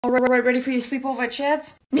Alright, ready for your sleepover at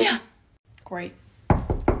Chad's? Yeah. Great.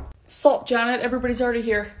 Salt, Janet, everybody's already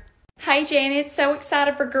here. Hey Janet, so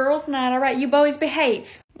excited for girls' night. Alright, you boys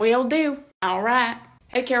behave. We'll do. Alright.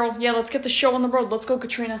 Hey Carol, yeah, let's get the show on the road. Let's go,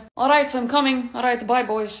 Katrina. Alright, I'm coming. Alright, bye,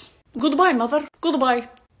 boys. Goodbye, mother. Goodbye.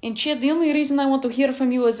 And Chad, the only reason I want to hear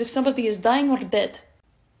from you is if somebody is dying or dead.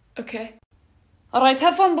 Okay. Alright,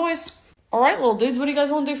 have fun, boys. Alright, little dudes, what do you guys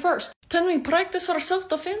want to do first? Can we practice our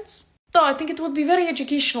self-defense? No, I think it would be very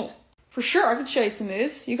educational. For sure, I could show you some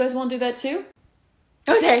moves. You guys want to do that too?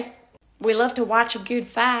 Okay. We love to watch a good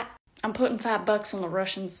fight. I'm putting $5 on the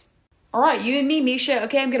Russians. Alright, you and me, Misha.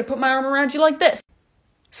 Okay, I'm gonna put my arm around you like this.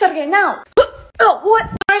 Sergey, now! Oh, what?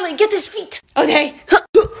 Riley, get his feet! Okay.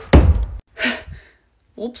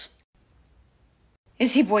 Oops.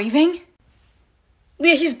 Is he breathing?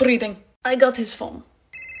 Yeah, he's breathing. I got his phone.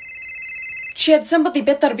 Chad, somebody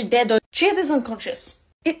better be dead or Chad is unconscious.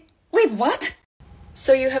 Wait, what?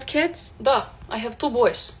 So you have kids? Da, I have 2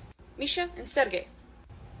 boys. Misha and Sergey.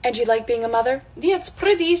 And you like being a mother? Yeah, it's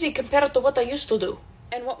pretty easy compared to what I used to do.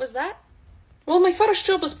 And what was that? Well, my first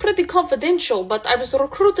job was pretty confidential, but I was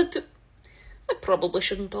recruited to... I probably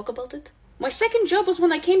shouldn't talk about it. My second job was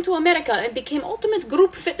when I came to America and became ultimate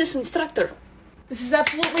group fitness instructor. This is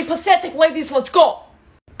absolutely pathetic, ladies, let's go!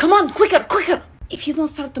 Come on, quicker, quicker! If you don't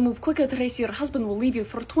start to move quicker, Tracy, your husband will leave you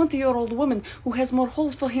for a 20-year-old woman who has more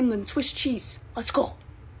holes for him than Swiss cheese. Let's go.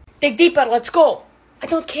 Dig deeper, let's go! I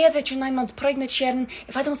don't care that you're 9 months pregnant, Sharon.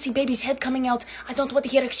 If I don't see baby's head coming out, I don't want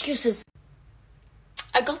to hear excuses.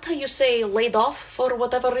 I got how you say laid off for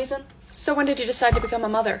whatever reason. So when did you decide to become a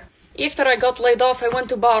mother? After I got laid off, I went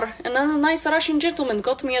to bar, and then a nice Russian gentleman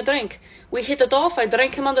got me a drink. We hit it off, I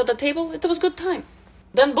drank him under the table, it was good time.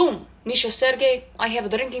 Then boom, Misha, Sergey, I have a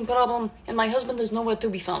drinking problem, and my husband is nowhere to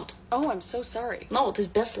be found. Oh, I'm so sorry. No, it is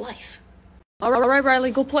best life. Alright,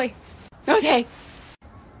 Riley, go play. Okay.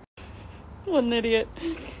 What an idiot.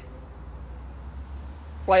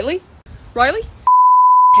 Riley? Riley?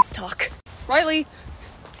 TikTok. Riley?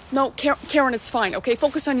 No, Karen, it's fine, okay?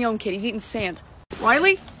 Focus on your own kid, he's eating sand.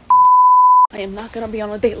 Riley? I am not gonna be on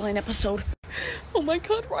a Dateline episode. Oh my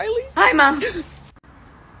god, Riley. Hi, Mom.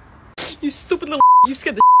 You stupid little you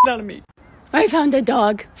scared the out of me. I found a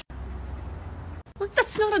dog. What?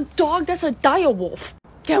 That's not a dog, that's a dire wolf.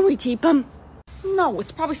 Can we keep him? No,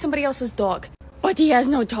 it's probably somebody else's dog. But he has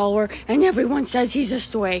no collar, and everyone says he's a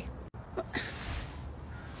stray.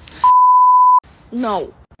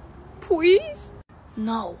 No. Please?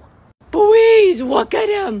 No. Please, look at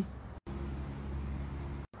him.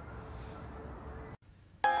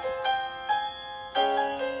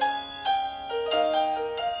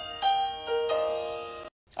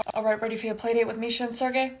 Alright, ready for your playdate with Misha and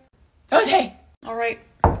Sergey? Okay. Alright.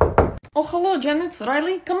 Oh, hello, Janet.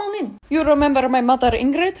 Riley, come on in. You remember my mother,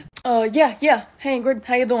 Ingrid? Yeah. Hey, Ingrid,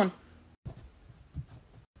 how you doing?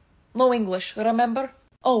 No English, remember?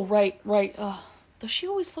 Oh, right. Does she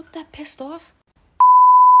always look that pissed off?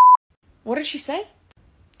 What did she say?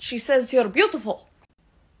 She says you're beautiful.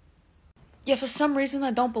 Yeah, for some reason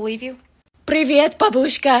I don't believe you. Привет,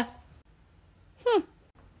 babushka.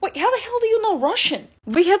 Wait, how the hell do you know Russian?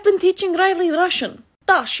 We have been teaching Riley Russian.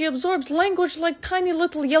 Da, she absorbs language like tiny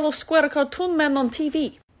little yellow square cartoon man on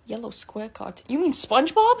TV. Yellow square cartoon? You mean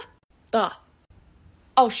SpongeBob? Da.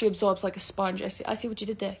 Oh, she absorbs like a sponge. I see what you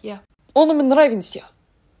did there, yeah. Он мне нравится.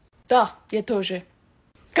 Да, я тоже.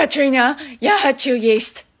 Katrina, я хочу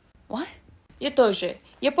есть. What? Я тоже.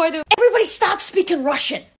 Я пойду... Everybody stop speaking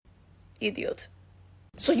Russian. Idiot.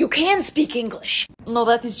 So you can speak English. No,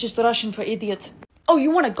 that is just Russian for idiot. Oh,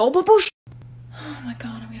 you want to go, babush? Oh my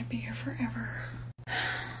god, I'm gonna be here forever.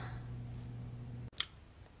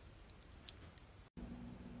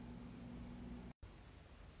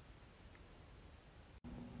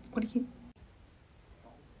 What are you...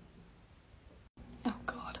 Oh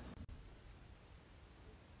god.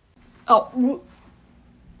 Oh.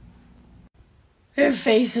 Her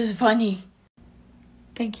face is funny.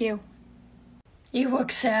 Thank you. You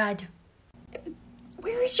look sad.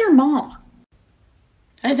 Where is your mom?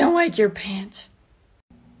 I don't like your pants.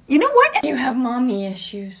 You know what? You have mommy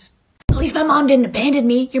issues. At least my mom didn't abandon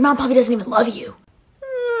me. Your mom probably doesn't even love you.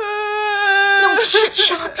 No,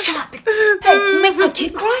 shut up. Hey, you make my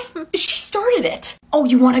kid cry? She started it. Oh,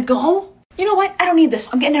 you want to go? You know what? I don't need this.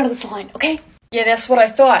 I'm getting out of this line, okay? Yeah, that's what I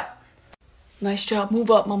thought. Nice job.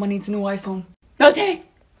 Move up. Mama needs a new iPhone. Okay.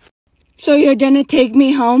 So you're gonna take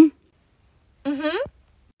me home? Mm-hmm.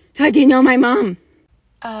 How do you know my mom?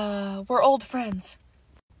 We're old friends.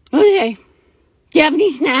 Okay. Do you have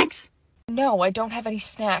any snacks? No, I don't have any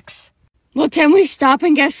snacks. Well, can we stop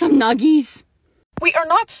and get some nuggies? We are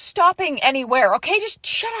not stopping anywhere, okay? Just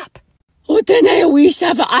shut up. Well, then I always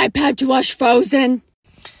have an iPad to watch Frozen.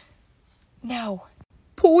 No.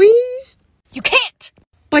 Please? You can't!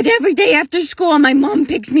 But every day after school, my mom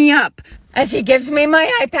picks me up. And she gives me my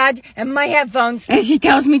iPad and my headphones. And she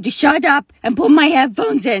tells me to shut up and put my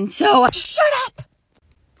headphones in, so... Shut up!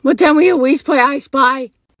 Well, then we always play I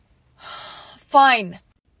Spy. Fine.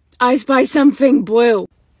 I spy something blue.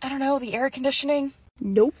 I don't know, the air conditioning?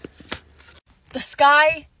 Nope. The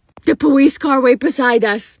sky? The police car right beside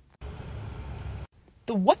us.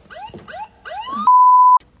 The what?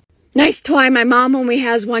 Nice try, my mom only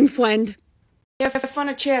has one friend. Have fun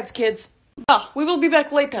at Chad's, kids. We will be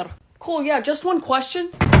back later. Cool, yeah, just one question.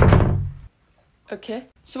 Okay.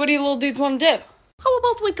 So what do you little dudes want to do? How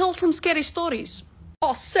about we tell some scary stories?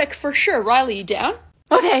 Oh, sick, for sure. Riley, you down?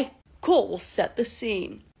 Okay. Cool, we'll set the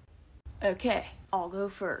scene. Okay, I'll go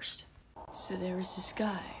first. So there is this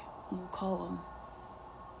guy, and we'll call him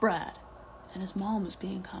Brad. And his mom was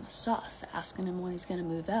being kind of sus, asking him when he's gonna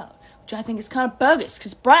move out. Which I think is kind of bogus,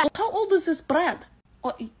 because Brad... How old is this Brad?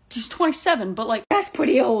 Well, he's 27, but like... That's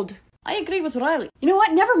pretty old. I agree with Riley. You know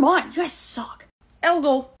what? Never mind. You guys suck. I'll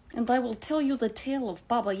go, and I will tell you the tale of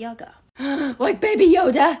Baba Yaga. Like Baby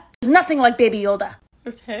Yoda? There's nothing like Baby Yoda.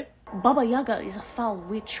 Okay. Baba Yaga is a foul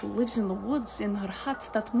witch who lives in the woods in her hut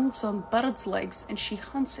that moves on birds' legs, and she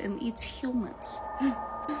hunts and eats humans.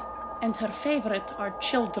 And her favorite are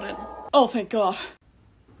children. Oh, thank God.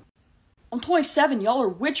 I'm 27, y'all are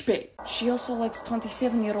witch bait. She also likes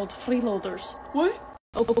 27-year-old freeloaders. What?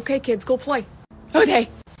 Okay, kids, go play. Okay.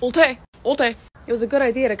 Okay. It was a good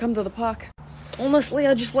idea to come to the park. Honestly,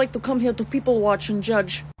 I just like to come here to people watch and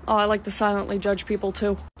judge. Oh, I like to silently judge people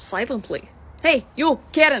too. Silently. Hey, you,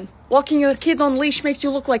 Karen. Walking your kid on leash makes you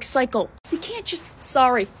look like Psycho. You can't just...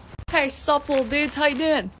 Sorry. Hey, sup, little dudes, how you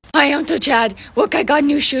doing? Hi, Uncle Chad. Look, I got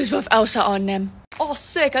new shoes with Elsa on them. Oh,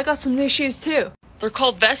 sick, I got some new shoes too. They're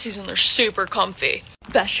called Vessies and they're super comfy.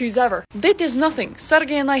 Best shoes ever. That is nothing.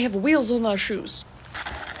 Sergey and I have wheels on our shoes.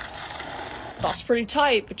 That's pretty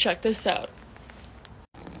tight, but check this out.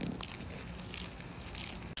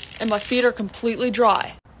 And my feet are completely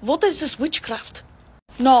dry. What is this witchcraft?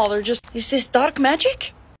 No, they're just... Is this dark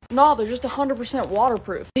magic? No, they're just 100%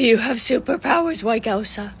 waterproof. You have superpowers like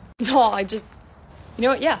Elsa. No, I just... You know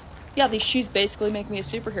what? Yeah, these shoes basically make me a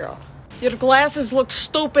superhero. Your glasses look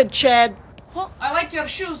stupid, Chad. Well, I like your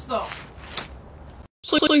shoes, though.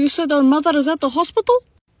 So you said our mother is at the hospital?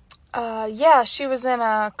 Yeah, she was in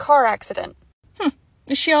a car accident.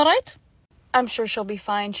 Is she alright? I'm sure she'll be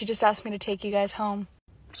fine. She just asked me to take you guys home.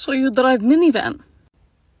 So you drive minivan?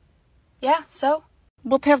 Yeah, so?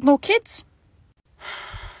 But have no kids?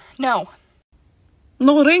 No.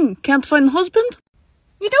 No ring? Can't find husband?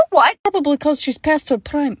 You know what? Probably because she's past her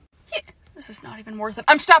prime. Yeah, this is not even worth it.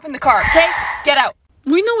 I'm stopping the car, okay? Get out.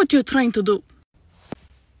 We know what you're trying to do.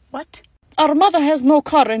 What? Our mother has no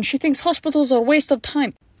car and she thinks hospitals are a waste of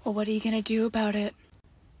time. Well, what are you gonna do about it?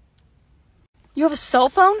 You have a cell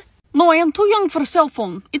phone? No, I am too young for a cell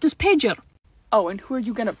phone. It is pager. Oh, and who are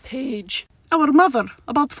you gonna page? Our mother,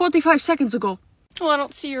 about 45 seconds ago. Well, I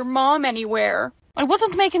don't see your mom anywhere. I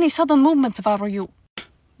wouldn't make any sudden movements if I were you.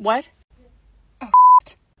 What?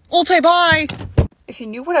 Okay, bye! If you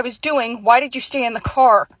knew what I was doing, why did you stay in the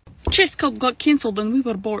car? Chase Club got cancelled and we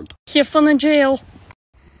were bored. Have fun in jail.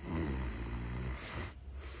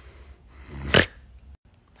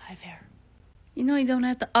 Hi there. You know you don't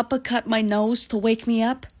have to uppercut my nose to wake me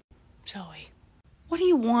up? Zoe. What do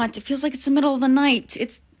you want? It feels like it's the middle of the night.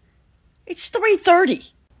 It's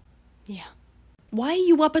 3:30. Yeah. Why are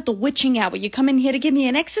you up at the witching hour? You come in here to give me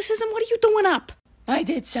an exorcism? What are you doing up? I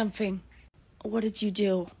did something. What did you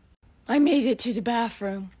do? I made it to the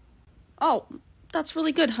bathroom. Oh, that's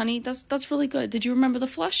really good, honey. That's really good. Did you remember the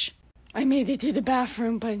flush? I made it to the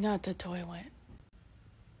bathroom, but not the toilet.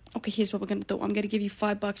 Okay, here's what we're gonna do. I'm gonna give you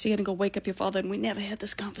 $5. You're gonna go wake up your father, and we never had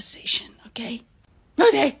this conversation, okay?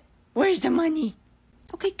 Okay, where's the money?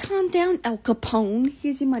 Okay, calm down, Al Capone.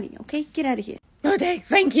 Here's your money, okay? Get out of here. Okay,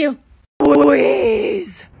 thank you.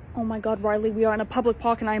 Please. Oh my god, Riley, we are in a public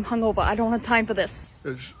park and I am hungover. I don't have time for this.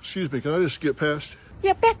 Excuse me, can I just get past?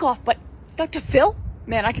 Yeah, back off, but... Dr. Phil?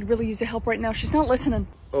 Man, I could really use your help right now. She's not listening.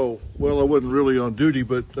 Oh, well, I wasn't really on duty,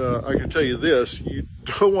 but I can tell you this. You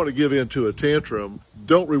don't want to give in to a tantrum.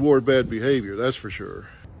 Don't reward bad behavior, that's for sure.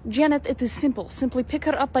 Janet, it is simple. Simply pick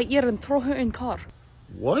her up by ear and throw her in car.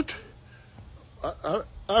 What?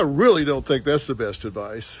 I really don't think that's the best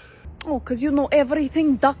advice. Oh, 'cause you know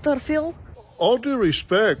everything, Dr. Phil? All due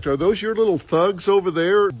respect, are those your little thugs over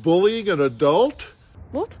there bullying an adult?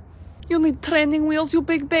 What? You need training wheels, you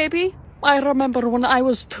big baby? I remember when I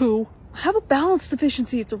was 2. I have a balance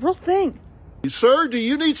deficiency. It's a real thing. Sir, do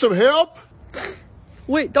you need some help?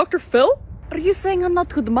 Wait, Dr. Phil? Are you saying I'm not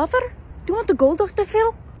good mother? Do you want to go, Dr.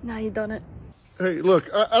 Phil? Nah, you done it. Hey,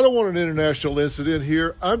 look, I don't want an international incident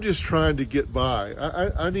here. I'm just trying to get by.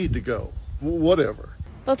 I need to go. Whatever.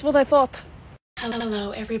 That's what I thought.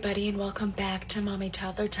 Hello, everybody, and welcome back to Mommy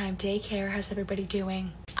Toddler Time Daycare. How's everybody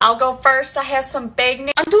doing? I'll go first. I have some big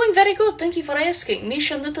news. I'm doing very good, thank you for asking.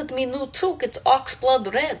 Misha knitted me new toque. It's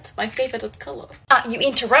oxblood red, my favorite color. You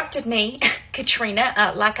interrupted me,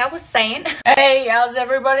 Katrina, like I was saying. Hey, how's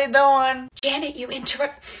everybody doing? Janet,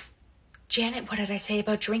 Janet, what did I say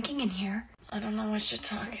about drinking in here? I don't know what you're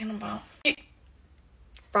talking about.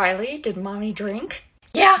 Riley, did Mommy drink?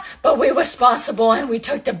 Yeah, but we're responsible and we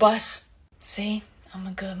took the bus. See, I'm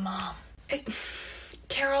a good mom.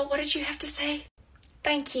 Carol, what did you have to say?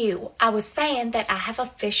 Thank you. I was saying that I have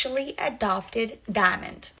officially adopted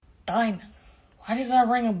Diamond. Diamond? Why does that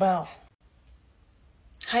ring a bell?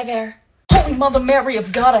 Hi there. Holy Mother Mary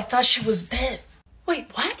of God, I thought she was dead. Wait,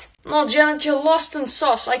 what? No, Janet, you're lost in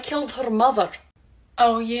sauce. I killed her mother.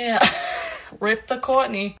 Oh, yeah. Rip the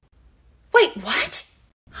Courtney. Wait, what?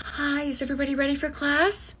 Hi, is everybody ready for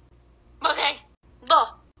class? Okay.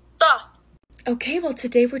 Okay, well,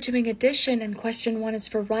 today we're doing addition, and question 1 is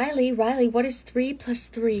for Riley. Riley, what is 3 plus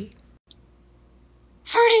 3?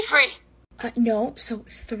 33. No, so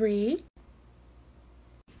 3.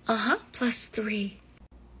 Plus 3.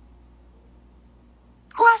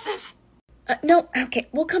 Glasses. No, okay,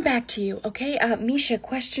 we'll come back to you, okay? Misha,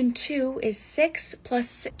 question 2 is 6 plus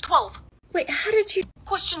 6. 12. Wait, how did you...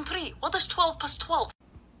 Question 3. What is 12 plus 12?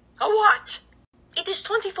 A what? It is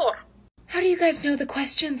 24. How do you guys know the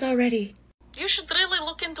questions already? You should really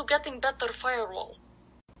look into getting better firewall.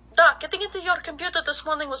 Doc, getting into your computer this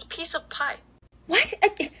morning was piece of pie. What?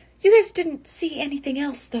 You guys didn't see anything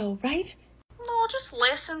else, though, right? No, just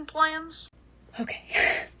lesson plans. Okay.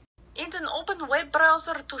 And an open web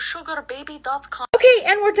browser to sugarbaby.com. Okay,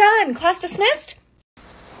 and we're done. Class dismissed?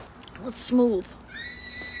 Let's smooth.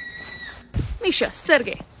 Misha,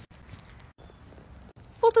 Sergey.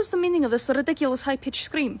 What is the meaning of this ridiculous high-pitched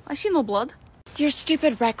scream? I see no blood. Your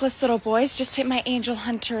stupid, reckless little boys just hit my angel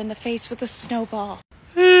hunter in the face with a snowball.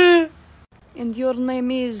 And your name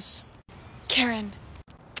is... Karen.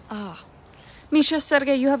 Misha,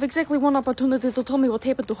 Sergey, you have exactly one opportunity to tell me what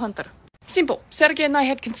happened to Hunter. Simple. Sergey and I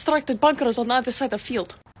had constructed bunkers on either side of the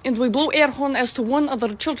field. And we blew air horn as to warn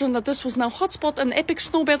other children that this was now hotspot and epic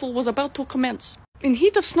snow battle was about to commence. In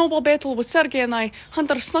heat of snowball battle with Sergey and I,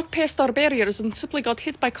 Hunter snuck past our barriers and simply got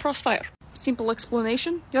hit by crossfire. Simple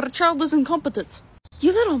explanation. Your child is incompetent.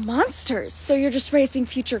 You little monsters. So you're just raising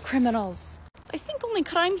future criminals. I think only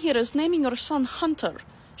crime here is naming your son Hunter.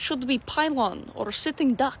 Should be pylon or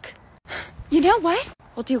sitting duck. You know what?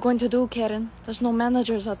 What are you going to do, Karen? There's no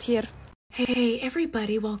managers out here. Hey,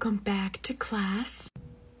 everybody, welcome back to class.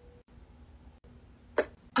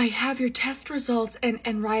 I have your test results,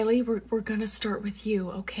 and Riley, we're gonna start with you,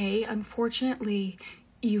 okay? Unfortunately,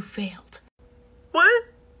 you failed. What?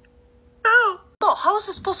 Oh. No, how is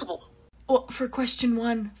this possible? Well, for question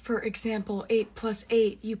 1, for example, 8 plus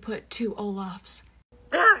 8, you put 2 Olafs.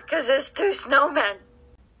 Yeah, because there's 2 snowmen.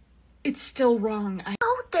 It's still wrong.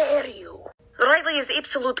 How dare you? Riley is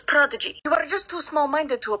absolute prodigy. You are just too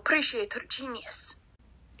small-minded to appreciate her genius.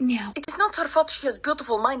 Now, It is not her fault she has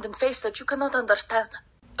beautiful mind and face that you cannot understand.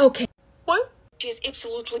 okay. What? She is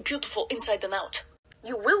absolutely beautiful inside and out.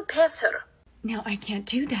 You will pass her. Now, I can't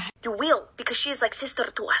do that. You will, because she is like sister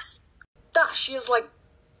to us. Duh, she is like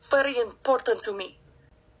very important to me.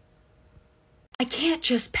 I can't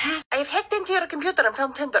just pass. I have hacked into your computer and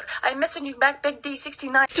found Tinder. I am messaging back Big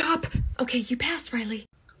D69. Stop! Okay, you passed, Riley.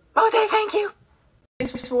 Okay, thank you.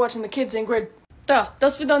 Thanks for watching the kids, Ingrid. Да, до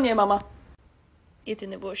свидания, мама. И ты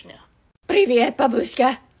не будешь не. Привет,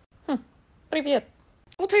 бабушка. Привет.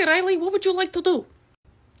 Well, hey, Riley, what would you like to do?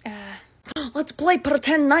 Let's play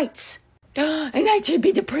pretend knights. And I should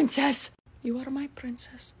be the princess. You are my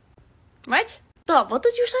princess. What? Da, what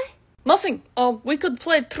did you say? Nothing. We could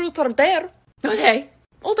play truth or dare. Okay.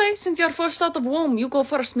 Okay, since you're first out of womb, you go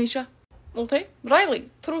first, Misha. Okay,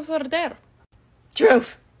 Riley, truth or dare?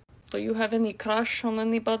 Truth. Do you have any crush on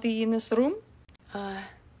anybody in this room?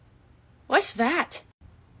 What's that?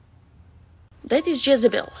 That is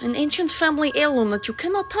Jezebel, an ancient family heirloom that you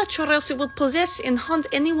cannot touch or else it will possess and hunt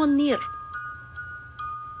anyone near.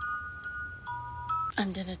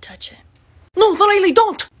 I'm gonna touch it. No, Riley,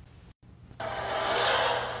 don't!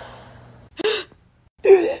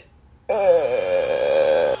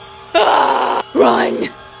 Run!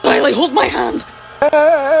 Riley, hold my hand!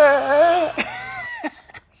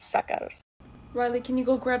 Suckers. Riley, can you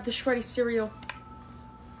go grab the shreddy cereal?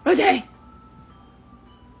 Okay.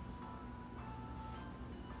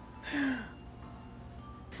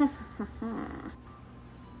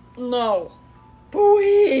 No.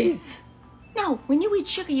 Please. No, when you eat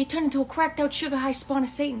sugar, you turn into a cracked out sugar high spawn of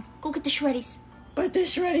Satan. Go get the shreddies. But the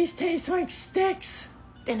shreddies taste like sticks.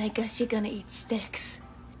 Then I guess you're gonna eat sticks.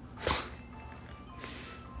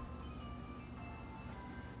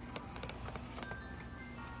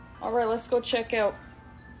 Alright, let's go check out.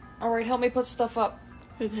 Alright, help me put stuff up.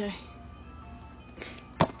 Okay.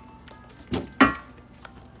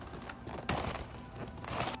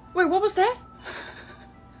 Wait, what was that?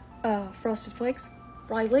 Frosted Flakes?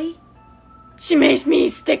 Riley? She makes me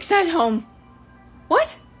eat sticks at home.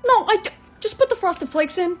 What? No, just put the Frosted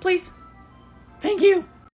Flakes in, please. Thank you.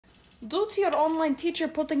 Due to your online teacher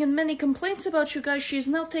putting in many complaints about you guys, she is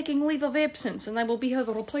now taking leave of absence, and I will be her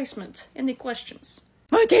replacement. Any questions?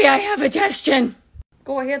 Okay, I have a question.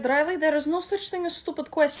 Go ahead, Riley. There is no such thing as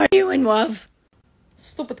stupid question. Are you in love?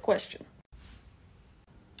 Stupid question.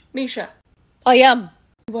 Misha. I am.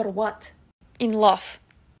 You are what? In love.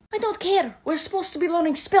 I don't care. We're supposed to be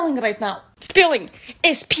learning spelling right now. Spelling.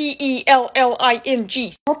 S-P-E-L-L-I-N-G.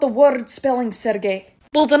 Not the word spelling, Sergey.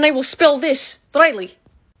 Well, then I will spell this. Riley.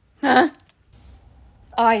 Huh?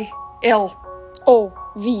 I-L-O-V-E-Y-O-U.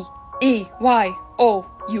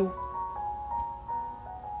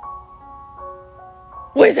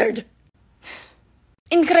 Wizard.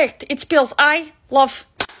 Incorrect. It spells I love.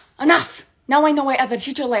 Enough. Now I know why other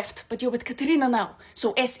teacher left, but you're with Katerina now.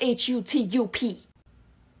 So S-H-U-T-U-P.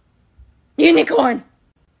 Unicorn.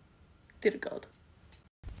 Dear God.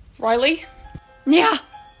 Riley? Yeah.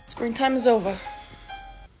 Screen time is over.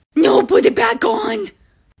 No, put it back on.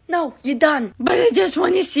 No, you're done. But I just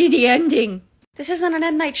want to see the ending. This isn't an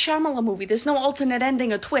M. Night Shyamalan movie. There's no alternate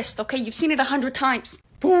ending or twist, okay? You've seen it 100 times.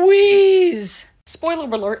 Please. Spoiler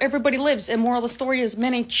alert, everybody lives, and moral of the story is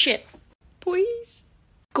men ain't shit. Please.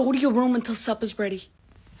 Go to your room until supper's ready.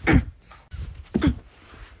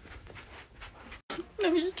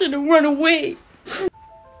 I'm just trying to run away.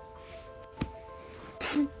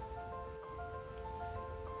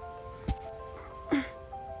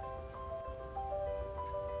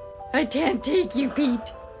 I can't take you, Pete.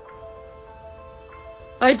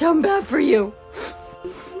 I done bad for you.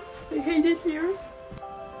 I hate it here.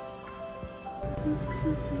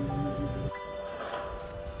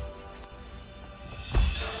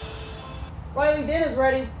 Riley, dinner's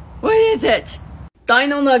ready. What is it?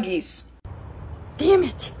 Dino Nuggies. Damn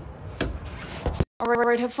it.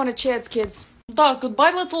 Alright, have fun at Chad's, kids.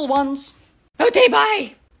 Goodbye, little ones. Okay,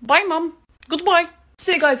 bye. Bye, Mom. Goodbye.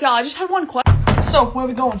 See you guys, yeah, I just had one question. So, where are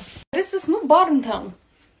we going? What is this new bar in town?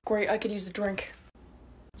 Great, I could use the drink.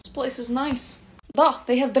 This place is nice.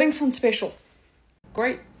 They have drinks on special.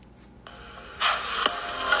 Great.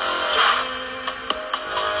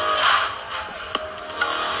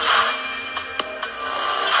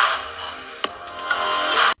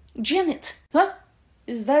 Janet. Huh?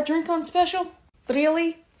 Is that drink on special?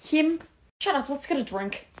 Really? Him? Shut up, let's get a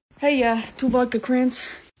drink. Hey, 2 vodka crayons.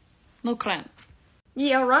 No crayon.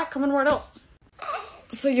 Yeah, alright, coming right up.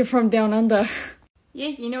 So you're from down under. Yeah,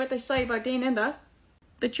 you know what they say about down under?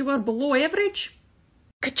 That you are below average?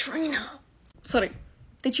 Katrina. Sorry,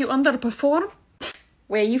 did you underperform?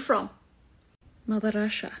 Where are you from? Mother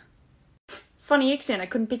Russia. Funny accent, I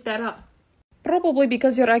couldn't pick that up. Probably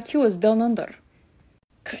because your IQ is down under.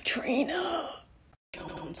 Katrina.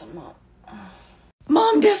 Going something up.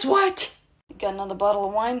 Mom, guess what? You got another bottle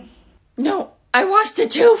of wine? No, I lost a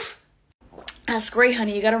tooth. That's great,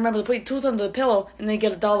 honey. You gotta remember to put your tooth under the pillow and then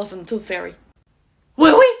get $1 from the tooth fairy.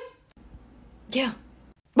 Will we? Yeah.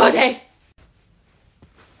 But hey.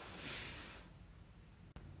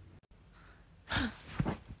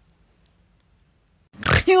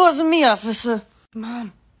 It wasn't me, officer.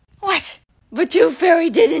 Mom. What? The tooth fairy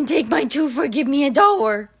didn't take my tooth or give me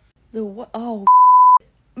 $1. The what? Oh,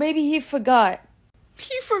 maybe he forgot.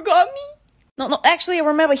 He forgot me? No, actually, I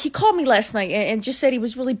remember. He called me last night and just said he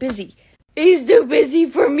was really busy. He's too busy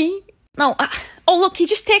for me? No, oh, look, he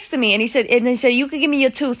just texted me and he said, you can give me your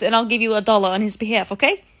tooth and I'll give you $1 on his behalf,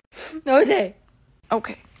 okay? Okay.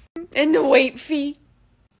 Okay. And the late fee?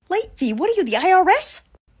 Late fee? What are you, the IRS?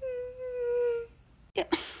 Yeah.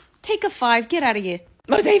 Take a 5, get out of here.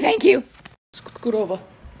 Okay, thank you. Scoot over.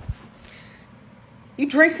 You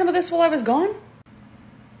drank some of this while I was gone?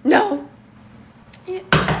 No. Yeah.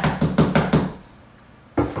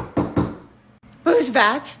 Who's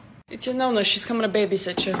that? It's your Nona. She's coming to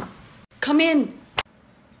babysit you. Come in.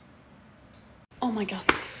 Oh my god.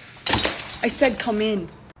 I said come in.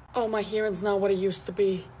 Oh, my hearing's not what it used to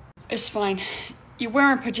be. It's fine. You're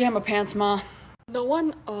wearing pajama pants, Ma. No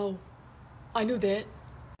one? Oh, I knew that.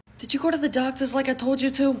 Did you go to the doctor's like I told you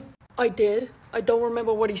to? I did. I don't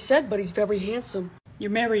remember what he said, but he's very handsome.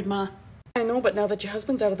 You're married, Ma. I know, but now that your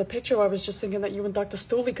husband's out of the picture, I was just thinking that you and Dr.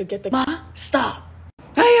 Stooley could get the— Ma, stop.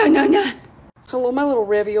 No. Hello, my little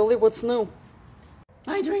ravioli, what's new?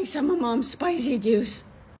 I drank some of Mom's spicy juice.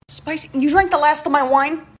 Spicy? You drank the last of my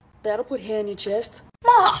wine? That'll put hair in your chest.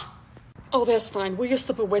 Ma! Oh, that's fine. We used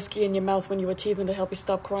to put whiskey in your mouth when you were teething to help you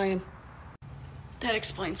stop crying. That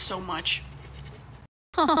explains so much.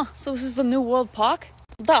 So this is the New World Park?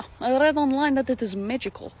 Duh, I read online that it is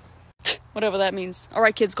magical. Whatever that means.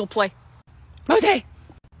 Alright, kids, go play. Okay.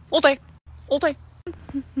 All day.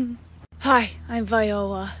 Hi, I'm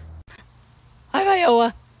Viola. Hi,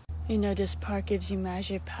 Viola. You know this park gives you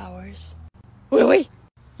magic powers. Really?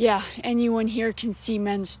 Yeah, anyone here can see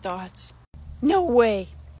men's thoughts. No way.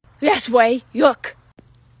 Yes way, look.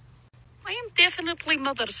 I am definitely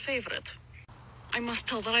Mother's favorite. I must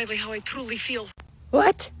tell Riley how I truly feel.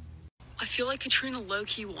 What? I feel like Katrina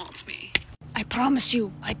low-key wants me. I promise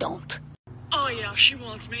you, I don't. Oh yeah, she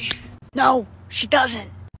wants me. No, she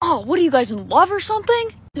doesn't. Oh, what are you guys in love or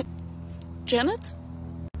something? Janet?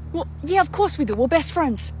 Well, yeah, of course we do. We're best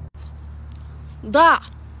friends. Da!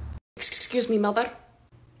 Excuse me, Mother.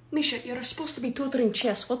 Misha, you're supposed to be tutoring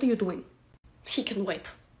chess. What are you doing? He can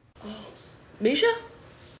wait. Misha?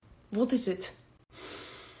 What is it?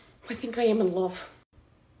 I think I am in love.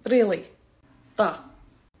 Really? Da.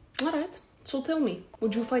 Alright, so tell me,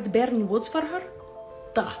 would you fight bear in woods for her?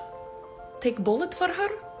 Da. Take bullet for her?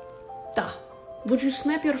 Da. Would you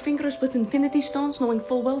snap your fingers with infinity stones knowing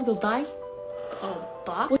full well you'll die?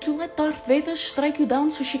 Da. Would you let Darth Vader strike you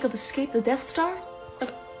down so she could escape the Death Star?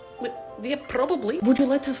 Yeah, probably. Would you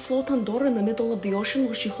let her float on door in the middle of the ocean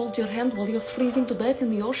where she holds your hand while you're freezing to death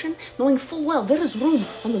in the ocean, knowing full well there is room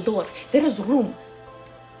on the door? There is room.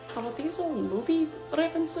 Are these all movie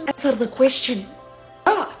references? Answer the question.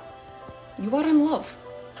 Ah! You are in love.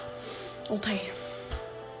 Okay.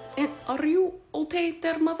 And are you okay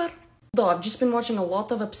there, Mother? Though I've just been watching a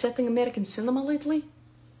lot of upsetting American cinema lately.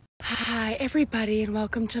 Hi, everybody, and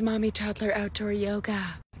welcome to Mommy Toddler Outdoor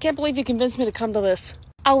Yoga. I can't believe you convinced me to come to this.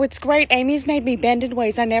 Oh, it's great. Amy's made me bend in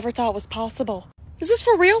ways I never thought was possible. Is this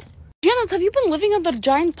for real? Janet, have you been living under a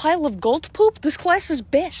giant pile of goat poop? This class is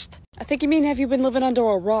best. I think you mean have you been living under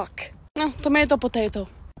a rock? No, tomato, potato.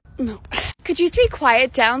 No. Could you three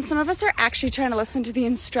quiet down? Some of us are actually trying to listen to the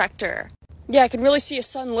instructor. Yeah, I can really see your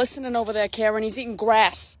son listening over there, Karen. He's eating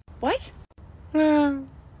grass. What?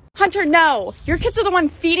 Hunter, no! Your kids are the one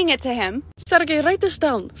feeding it to him. Sergey, write this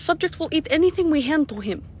down. Subject will eat anything we hand to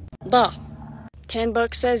him. Da.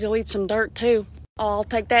 Handbook says he'll eat some dirt, too. I'll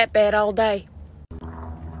take that bet all day.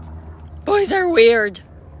 Boys are weird.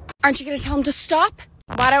 Aren't you gonna tell him to stop?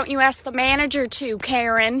 Why don't you ask the manager to,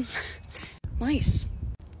 Karen? Nice.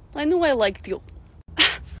 I knew I liked you.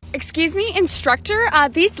 Excuse me, instructor?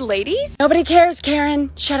 These ladies? Nobody cares,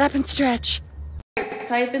 Karen. Shut up and stretch.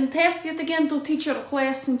 I've been tasked yet again to teach your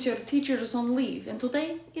class since your teacher is on leave, and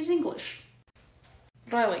today is English.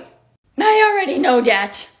 Riley. I already know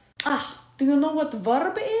that. Do you know what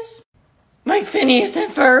verb is? Like Phineas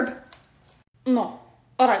and Ferb? No.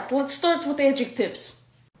 Alright, let's start with adjectives.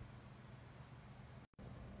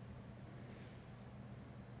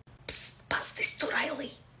 Psst, pass this to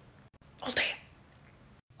Riley. Okay.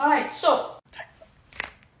 Alright, so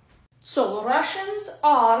Russians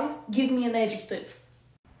are, give me an adjective.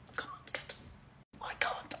 I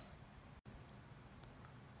can't.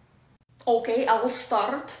 Okay, I'll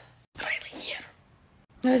start. Riley here.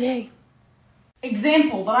 Okay.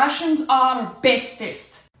 Example, the Russians are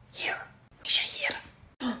bestest. Here. Misha here.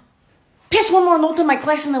 Pass one more note in my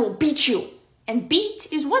class and I will beat you. And beat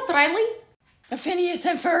is what, Riley? A Phineas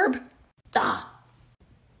and Ferb? Da.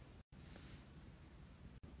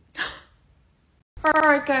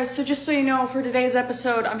 Alright guys, so just so you know, for today's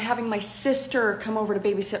episode, I'm having my sister come over to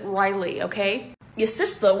babysit Riley, okay? Your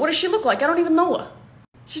sister? What does she look like? I don't even know her.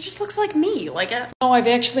 She just looks like me, Oh, I've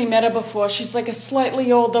actually met her before. She's like a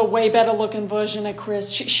slightly older, way better looking version of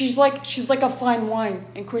Chris. She's like a fine wine,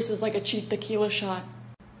 and Chris is like a cheap tequila shot.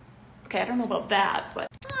 Okay, I don't know about that, but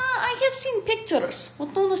I have seen pictures.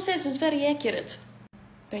 What Nona says is very accurate.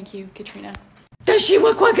 Thank you, Katrina. Does she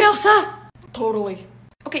look like Elsa? Totally.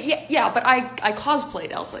 Okay, yeah, but I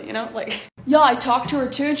cosplayed Elsa, you know? Like, yeah, I talked to her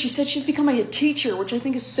too, and she said she's becoming a teacher, which I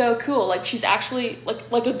think is so cool. Like, she's actually,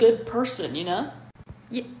 like a good person, you know?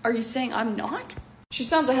 Yeah, are you saying I'm not? She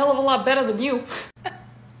sounds a hell of a lot better than you.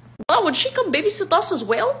 Well, would she come babysit us as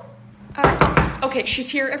well? Okay, she's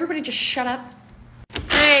here. Everybody just shut up.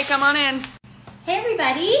 Hey, come on in. Hey,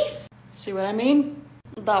 everybody. See what I mean?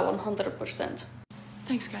 That 100%.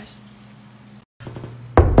 Thanks, guys.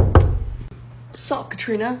 Sup,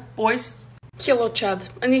 Katrina? Boys? Kilo, Chad.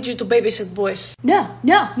 I need you to babysit boys. No,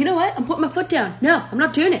 you know what? I'm putting my foot down. No, I'm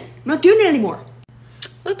not doing it. I'm not doing it anymore.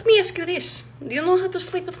 Let me ask you this. Do you know how to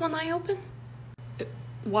sleep with one eye open?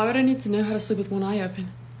 Why would I need to know how to sleep with one eye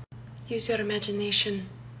open? Use your imagination.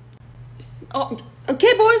 Oh,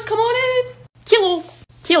 okay, boys, come on in.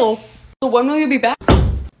 Kilo. So when will you be back?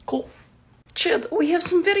 Cool. Chad, we have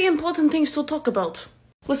some very important things to talk about.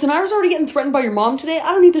 Listen, I was already getting threatened by your mom today.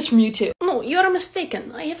 I don't need this from you two. No, you are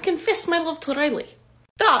mistaken. I have confessed my love to Riley.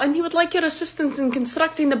 And he would like your assistance in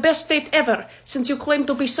constructing the best date ever, since you claim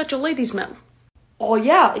to be such a ladies' man. Oh,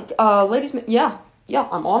 yeah, ladies, yeah,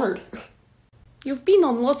 I'm honored. You've been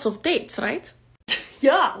on lots of dates, right?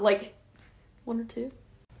 Yeah, like 1 or 2.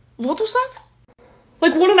 What was that?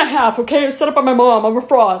 Like 1.5, okay? It was set up by my mom. I'm a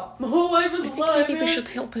fraud. My whole life is a lie, maybe we should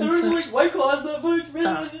help him first. White Claws that much,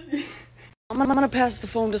 man. I'm gonna pass the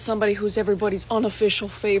phone to somebody who's everybody's unofficial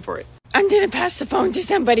favorite. I'm gonna pass the phone to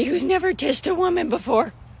somebody who's never kissed a woman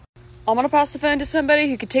before. I'm gonna pass the phone to somebody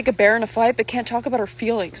who could take a bear in a fight but can't talk about her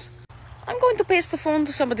feelings. I'm going to pass the phone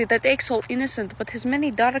to somebody that acts all innocent but has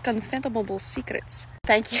many dark, unfathomable secrets.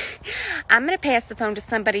 Thank you. I'm gonna pass the phone to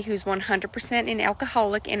somebody who's 100% an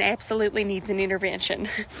alcoholic and absolutely needs an intervention.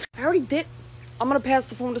 I already did. I'm gonna pass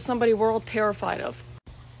the phone to somebody we're all terrified of.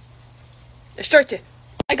 Start it.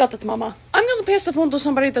 I got it, Mama. I'm gonna pass the phone to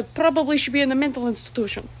somebody that probably should be in a mental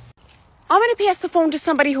institution. I'm gonna pass the phone to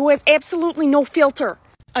somebody who has absolutely no filter.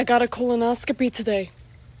 I got a colonoscopy today.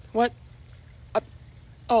 What?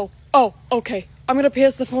 Okay. I'm gonna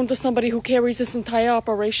pass the phone to somebody who carries this entire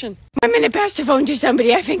operation. I'm gonna pass the phone to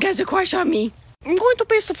somebody I think has a crush on me. I'm going to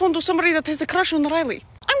pass the phone to somebody that has a crush on Riley.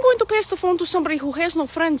 I'm going to pass the phone to somebody who has no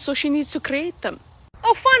friends, so she needs to create them.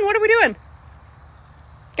 Oh, fun! What are we doing?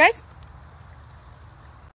 Guys?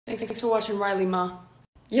 Thanks for watching, Riley, Ma.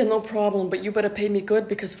 Yeah, no problem, but you better pay me good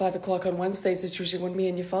because 5 o'clock on Wednesdays is usually when me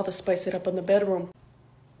and your father spice it up in the bedroom.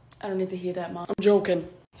 I don't need to hear that, Mom. I'm joking.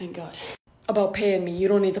 Thank God. About paying me, you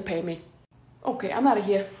don't need to pay me. Okay, I'm out of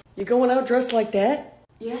here. You going out dressed like that?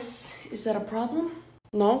 Yes. Is that a problem?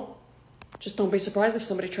 No. Just don't be surprised if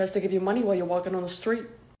somebody tries to give you money while you're walking on the street.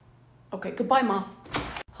 Okay, goodbye, Mom.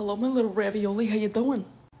 Hello, my little ravioli. How you doing?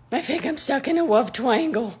 I think I'm stuck in a love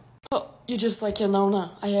triangle. Oh, you're just like your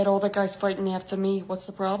Nona. I had all the guys fighting after me. What's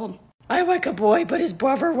the problem? I like a boy, but his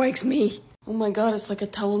brother likes me. Oh my God, it's like a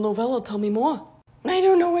telenovela. Tell me more. I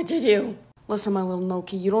don't know what to do. Listen, my little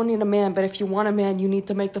Noki, you don't need a man, but if you want a man, you need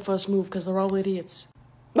to make the first move, because they're all idiots.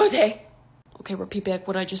 Okay. Okay, repeat back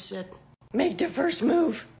what I just said. Make the first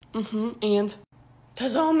move. And?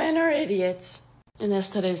 'Cause all men are idiots. And that's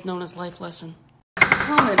today's Nona's life lesson.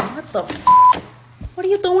 Carmen, what the f***? What are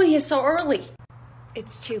you doing here so early?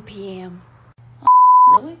 It's 2 p.m.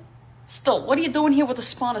 Really? Still, what are you doing here with the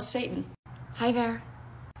spawn of Satan? Hi there.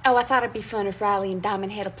 Oh, I thought it'd be fun if Riley and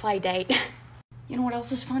Diamond had a play date. You know what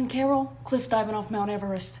else is fun, Carol? Cliff diving off Mount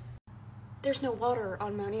Everest. There's no water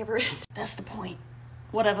on Mount Everest. That's the point.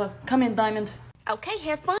 Whatever. Come in, Diamond. Okay,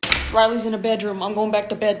 have fun. Riley's in a bedroom. I'm going back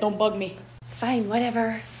to bed. Don't bug me. Fine,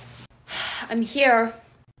 whatever. I'm here.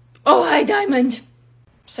 Oh, hi, Diamond.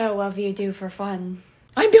 So, what do you do for fun?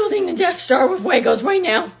 I'm building the Death Star with Legos right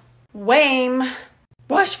now. Lame.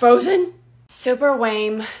 Wash Frozen? Super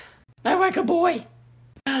lame. I like a boy.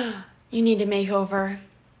 You need a makeover.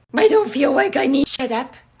 I don't feel like I need. Shut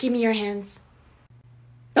up. Give me your hands.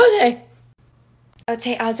 Okay.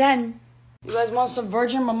 Okay, all done. You guys want some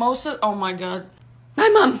virgin mimosas? Oh my God. Hi,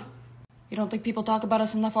 Mom. You don't think people talk about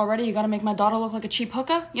us enough already? You gotta make my daughter look like a cheap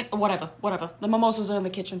hooker? Yeah, whatever. The mimosas are in the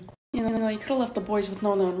kitchen. You know, you could have left the boys with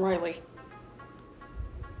Nona and Riley.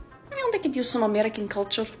 You know, they could use some American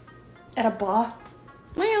culture. At a bar?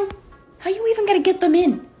 Well, how you even gonna get them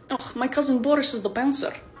in? Oh, my cousin Boris is the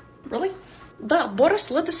bouncer. Really?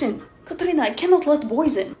 Boris, let us in. Katrina, I cannot let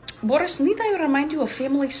boys in. Boris, need I remind you of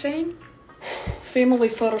family saying? Family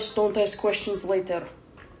first, don't ask questions later.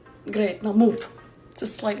 Great, now move. It's a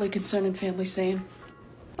slightly concerning family saying.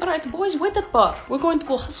 Alright, boys, wait at bar. We're going to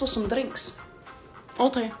go hustle some drinks.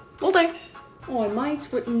 Okay. Oh, mate,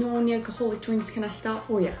 with non-alcoholic drinks can I start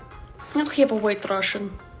for you? I'll have a white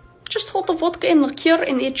Russian. Just hold the vodka and liqueur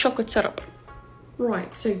and eat chocolate syrup.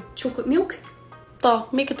 Right, so chocolate milk?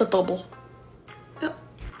 Make it a double.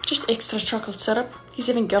 Just extra chocolate syrup. He's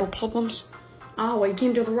having girl problems. Oh, well, you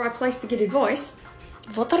came to the right place to get advice.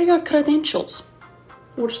 What are your credentials?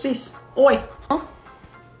 What's this? Oi. Huh?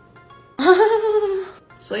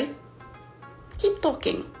 See? Keep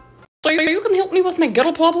talking. So you can help me with my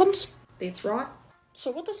girl problems? That's right.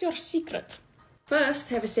 So what is your secret? First,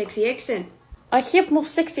 have a sexy accent. I have no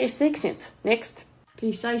sexiest accent. Next. Can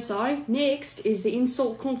you say so? Next is the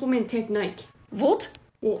insult compliment technique. What?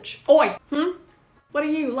 Watch. Oi. What are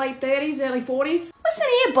you, late 30s, early 40s? Listen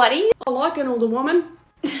here, buddy. I like an older woman.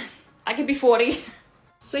 I could be 40.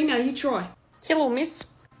 See, now you try. Hello, miss.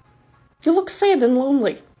 You look sad and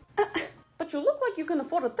lonely. But you look like you can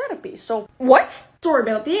afford a therapy, so... What? Sorry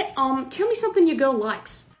about that. Tell me something your girl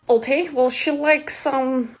likes. Okay, well, she likes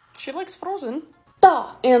Frozen.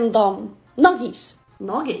 And, nuggies.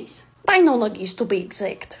 Nuggies? Dino nuggies, to be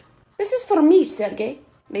exact. This is for me, Sergey.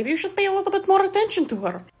 Maybe you should pay a little bit more attention to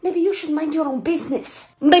her. Maybe you should mind your own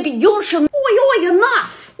business. Maybe you should... Oi,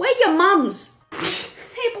 enough! Where your mums?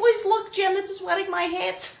 Hey, boys, look, Janet is wearing my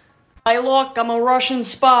hat. Hey, look, I'm a Russian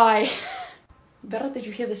spy. Where did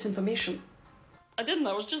you hear this information? I didn't,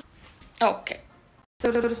 I was just... Oh, okay. So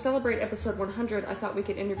to celebrate episode 100, I thought we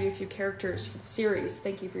could interview a few characters for the series.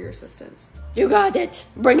 Thank you for your assistance. You got it.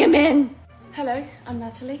 Bring him in. Hello, I'm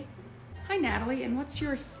Natalie. Hi, Natalie, and what's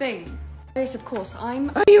your thing? Yes, of course,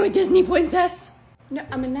 Are you a Disney princess? No,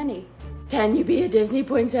 I'm a nanny. Can you be a Disney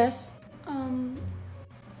princess? Oh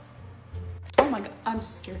my god, I'm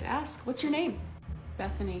scared to ask. What's your name?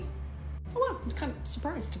 Bethany. Oh wow, I'm kind of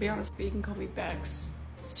surprised, to be honest. But you can call me Bex.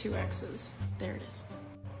 With 2 X's. There it is.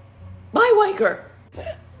 My Waker.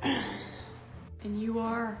 And you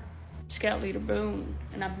are? Scout Leader Boone,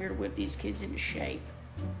 and I'm here to whip these kids into shape.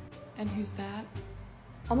 And who's that?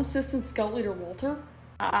 I'm Assistant Scout Leader Walter.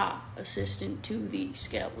 Assistant to the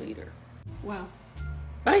Scout Leader. Wow.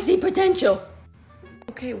 I see potential.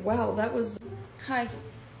 Okay, wow, that was... Hi.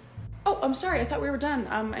 Oh, I'm sorry, I thought we were done.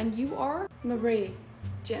 And you are? Marie,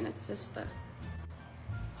 Janet's sister.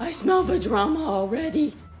 I smell the drama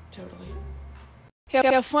already. Totally.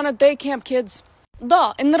 Have fun at day camp, kids.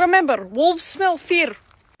 And remember, wolves smell fear.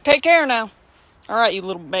 Take care now. Alright, you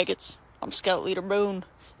little maggots. I'm Scout Leader Boone.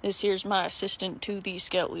 This here's my assistant to the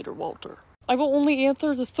Scout Leader Walter. I will only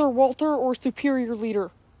answer the Sir Walter or Superior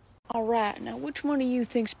Leader. Alright, now which one of you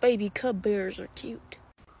thinks baby cub bears are cute?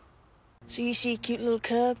 So you see a cute little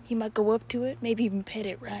cub, you might go up to it, maybe even pet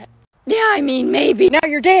it, right? Yeah, I mean, maybe. Now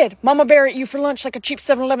you're dead. Mama bear ate you for lunch like a cheap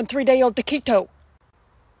 7-Eleven 3-day-old taquito.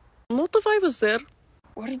 Not if I was there.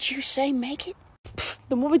 What did you say, make it?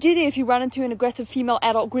 Then what would you do if you ran into an aggressive female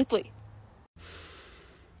adult grizzly?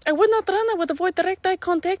 I would not run. I would avoid direct eye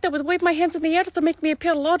contact. I would wave my hands in the air to make me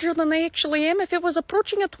appear larger than I actually am. If it was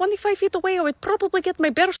approaching at 25 feet away, I would probably get my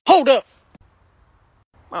bear... Hold up!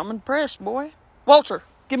 I'm impressed, boy. Walter,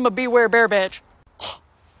 give him a Beware Bear badge.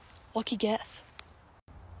 Lucky Gaff.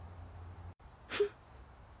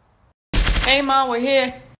 Hey, Ma, we're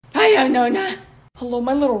here. Hiya, Nona. Hello,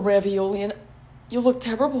 my little ravioli, and you look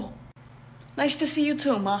terrible. Nice to see you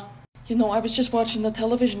too, Ma. You know, I was just watching the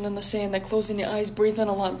television and they're saying that closing your eyes, breathing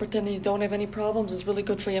a lot, and pretending you don't have any problems is really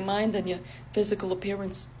good for your mind and your physical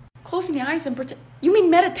appearance. Closing your eyes and pretend... You mean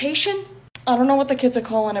meditation? I don't know what the kids are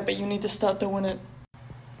calling it, but you need to start doing it.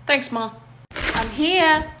 Thanks, Ma. I'm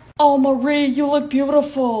here. Oh, Marie, you look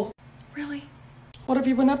beautiful. Really? What have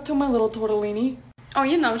you been up to, my little tortellini? Oh,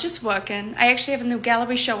 you know, just working. I actually have a new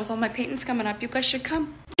gallery show with all my paintings coming up. You guys should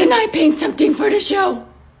come. Can I paint something for the show?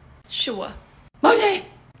 Sure. Okay.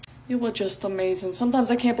 You were just amazing. Sometimes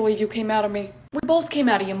I can't believe you came out of me. We both came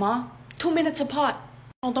out of you, Ma. 2 minutes apart.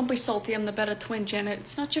 Oh, don't be salty. I'm the better twin, Janet.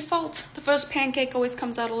 It's not your fault. The first pancake always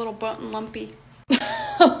comes out a little burnt and lumpy.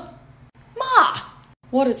 Ma!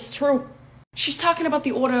 What? It's true. She's talking about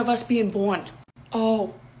the order of us being born.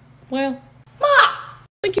 Oh. Well. Ma!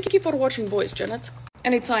 Thank you for watching, boys, Janet.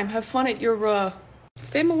 Anytime. Have fun at your,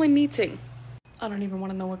 family meeting. I don't even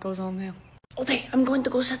want to know what goes on there. Okay, I'm going to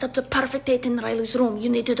go set up the perfect date in Riley's room. You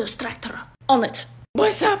need to distract her. On it.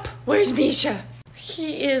 What's up? Where's Misha?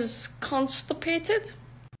 He is constipated.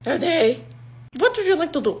 Are they? What would you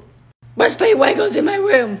like to do? Let's play Legos in my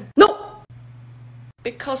room. No!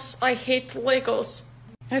 Because I hate Legos.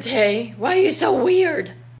 Okay, why are you so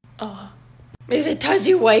weird? Is it 'cause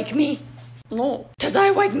you like me? No. 'Cause I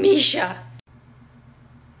like Misha.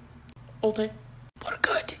 Okay. We're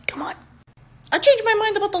good. Come on. I changed my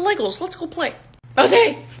mind about the Legos. Let's go play.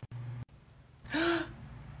 Okay.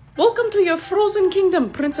 Welcome to your Frozen Kingdom,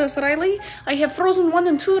 Princess Riley. I have Frozen 1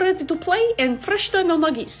 and 2 ready to play and fresh dino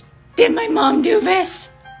nuggies. Did my mom do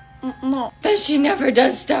this? No. That she never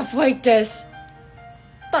does stuff like this.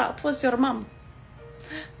 That was your mom.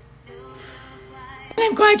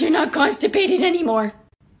 I'm glad you're not constipated anymore.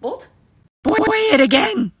 What? Play it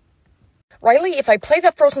again. Riley, if I play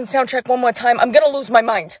that Frozen soundtrack one more time, I'm gonna lose my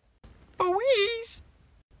mind. Please.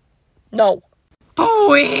 No.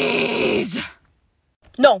 Please.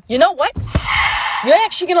 No, you know what? You're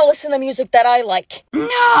actually gonna listen to music that I like.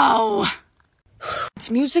 No. It's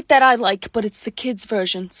music that I like, but it's the kids'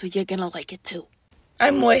 version, so you're gonna like it too.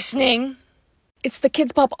 I'm listening. It's the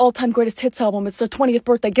Kids Pop All-Time Greatest Hits album. It's their 20th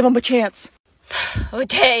birthday. Give them a chance.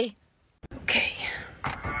 Okay. Okay.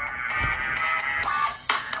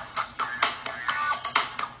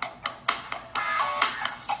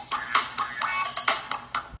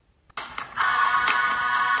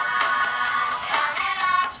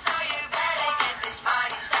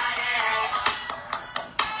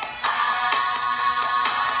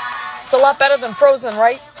 It's a lot better than Frozen,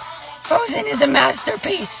 right? Frozen is a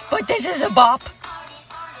masterpiece, but this is a bop.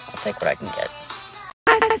 I'll take what I can get.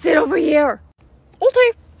 Pass it over here.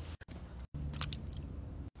 Okay.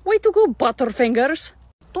 Way to go, Butterfingers.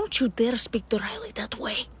 Don't you dare speak to Riley that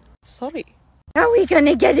way. Sorry. How are we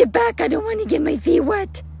gonna get it back? I don't want to get my feet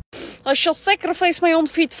wet. I shall sacrifice my own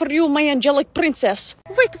feet for you, my angelic princess.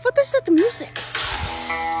 Wait, what is that music?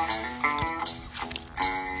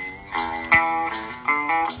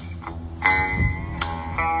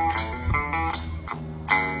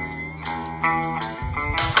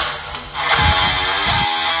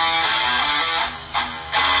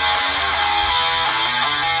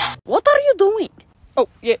 What are you doing? Oh,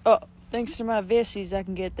 yeah, thanks to my Vessies, I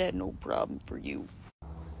can get that no problem for you.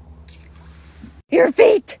 Your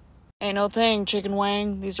feet. Ain't no thing, Chicken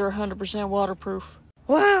Wang. These are 100% waterproof.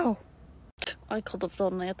 Wow. I could have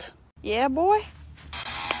done that. Yeah, boy?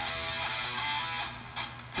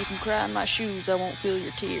 You can cry in my shoes, I won't feel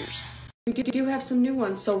your tears. We do have some new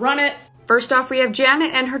ones, so run it! First off, we have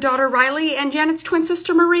Janet and her daughter Riley, and Janet's twin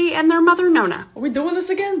sister Marie, and their mother Nona. Are we doing this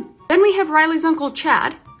again? Then we have Riley's uncle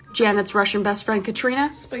Chad, Janet's Russian best friend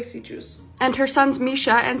Katrina, Spicy juice. and her sons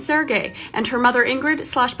Misha and Sergey, and her mother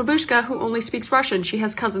Ingrid/Babushka, who only speaks Russian. She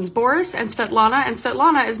has cousins Boris and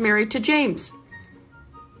Svetlana is married to James.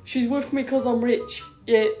 She's with me because I'm rich.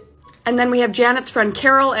 Yeah. And then we have Janet's friend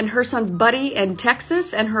Carol and her sons Buddy in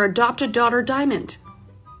Texas, and her adopted daughter Diamond.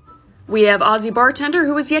 We have Ozzy Bartender,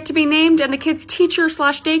 who is yet to be named, and the kids'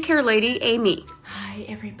 teacher/daycare lady, Amy. Hi,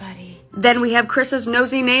 everybody. Then we have Chris's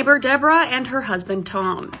nosy neighbor, Deborah, and her husband,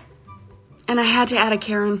 Tom. And I had to add a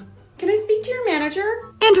Karen. Can I speak to your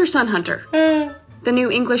manager? And her son, Hunter. The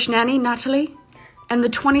new English nanny, Natalie. And the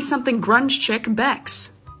 20-something grunge chick,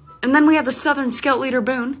 Bex. And then we have the Southern Scout leader,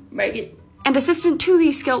 Boone. Megan. And assistant to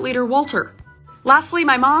the Scout leader, Walter. Lastly,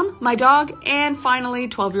 my mom, my dog, and finally,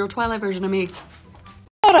 12-year-old Twilight version of me.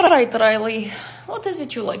 Alright, Riley. What is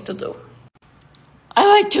it you like to do? I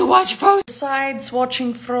like to watch Frozen. Besides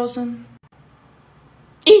watching Frozen?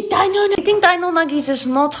 Eat dino. Eating dino nuggies is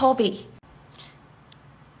not hobby.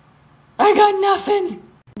 I got nothing.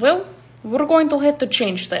 Well, we're going to have to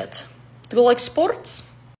change that. Do you like sports?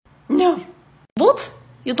 No. What?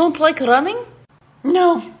 You don't like running?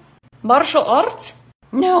 No. Martial arts?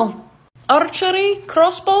 No. Archery?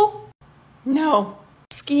 Crossbow? No.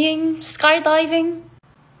 Skiing? Skydiving?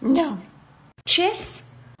 No.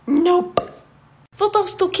 Chess? Nope. What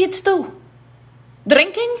else do kids do?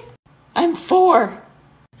 Drinking? I'm 4.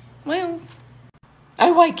 Well,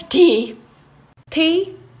 I like tea.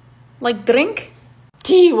 tea? Like drink?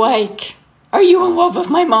 Tea like. Are you in love with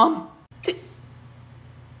my mom?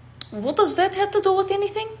 What does that have to do with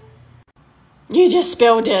anything? You just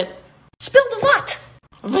spilled it. Spilled what?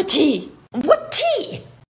 The tea. What tea?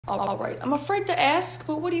 Alright, I'm afraid to ask,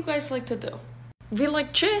 but what do you guys like to do? We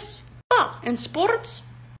like chess. Ah, and sports?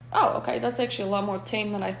 Oh, okay, that's actually a lot more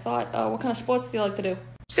tame than I thought. What kind of sports do you like to do?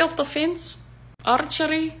 Self-defense?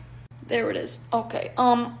 Archery? There it is. Okay,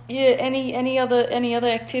 yeah, any other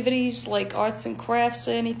activities like arts and crafts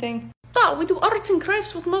or anything? Ah, we do arts and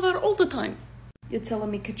crafts with Mother all the time. You're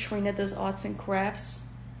telling me Katrina does arts and crafts?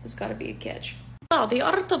 There's gotta be a catch. Oh, the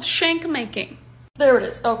art of shank making. There it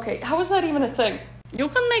is. Okay, how is that even a thing? You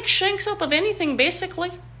can make shanks out of anything,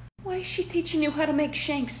 basically. Why is she teaching you how to make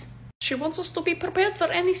shanks? She wants us to be prepared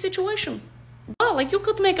for any situation. Well, like you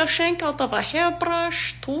could make a shank out of a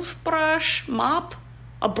hairbrush, toothbrush, mop,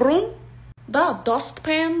 a broom,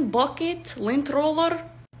 dustpan, bucket, lint roller.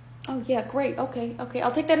 Oh yeah, great. Okay.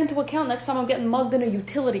 I'll take that into account next time I'm getting mugged in a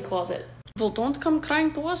utility closet. Well, don't come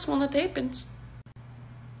crying to us when it happens.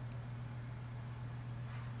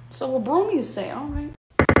 So a broom, you say? All right.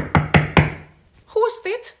 Who is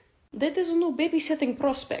that? That is a new babysitting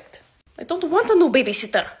prospect. I don't want a new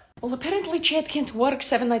babysitter. Well, apparently Chad can't work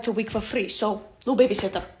 7 nights a week for free, so no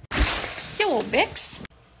babysitter. Hello, Bex.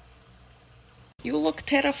 You look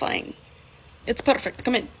terrifying. It's perfect.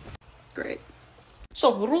 Come in. Great.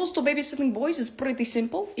 So, the rules to babysitting boys is pretty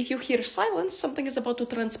simple. If you hear silence, something is about to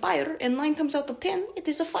transpire, and 9 times out of 10, it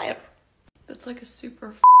is a fire. That's like a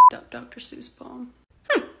super f***ed up Dr. Seuss poem.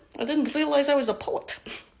 I didn't realize I was a poet.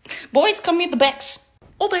 Boys, come meet the Becks.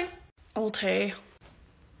 All day. All day.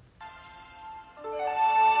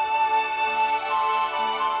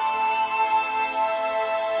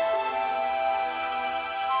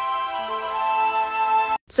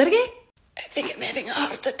 Sergey? I think I'm having a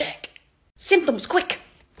heart attack. Symptoms, quick.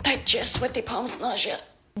 Tight chest, sweaty palms, nausea.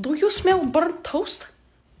 Do you smell burnt toast?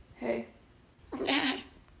 Hey.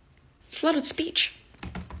 Slurred speech.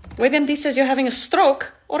 WebMD says you're having a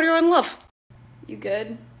stroke or you're in love. You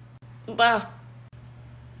good? Wow.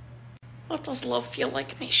 What does love feel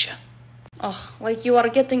like, Misha? Oh, like you are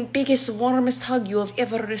getting biggest, warmest hug you have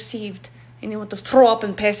ever received, and you want to throw up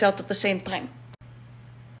and pass out at the same time.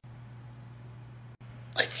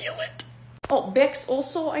 I feel it. Oh, Bex,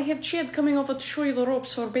 also, I have Chad coming over to show you the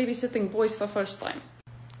ropes for babysitting boys for the first time.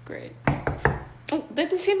 Great. Oh,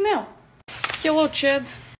 that is him now. Hello, Chad.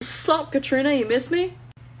 Sup, Katrina, you miss me?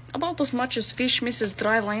 About as much as fish misses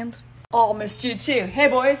dry land. Oh, missed you too. Hey,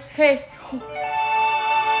 boys. Hey.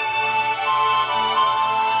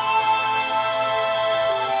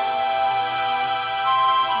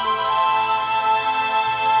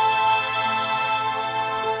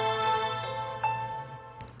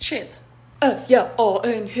 Chad. Yeah,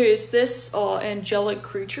 and who is this, angelic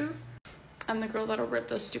creature? I'm the girl that'll rip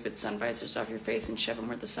those stupid sun visors off your face and shove them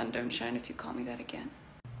where the sun don't shine if you call me that again.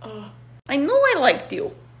 I know I liked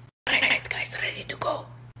you. Alright, guys, ready to go.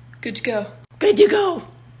 Good to go. Good to go.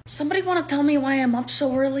 Somebody want to tell me why I'm up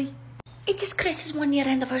so early? It is Chris's 1-year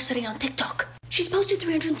anniversary on TikTok. She's posted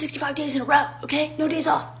 365 days in a row, okay? No days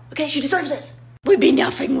off, okay? She deserves this. We'd be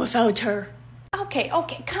nothing without her. Okay,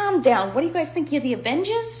 calm down. What do you guys think? You're the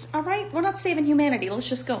Avengers? Alright, we're not saving humanity. Let's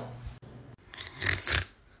just go.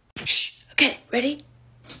 Shh, okay, ready?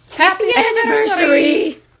 Happy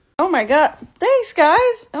Anniversary! Oh my god. Thanks,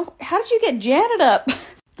 guys. Oh, how did you get Janet up?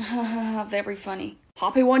 Very funny.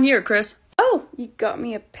 Happy 1 year, Chris. Oh, you got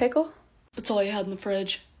me a pickle? That's all you had in the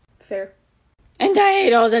fridge. Fair. And I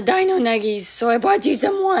ate all the dino nuggies, so I bought you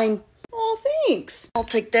some wine. Oh, thanks. I'll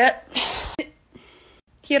take that.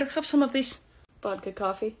 Here, have some of this. Vodka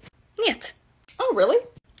coffee. Niet. Oh, really?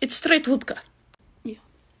 It's straight vodka.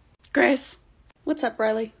 Chris, What's up,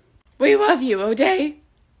 Riley? we love you, okay?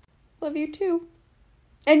 Love you too.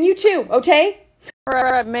 And you too, okay?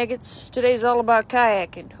 Alright, maggots. Today's all about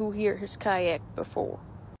kayaking. Who here has kayaked before?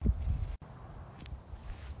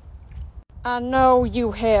 I know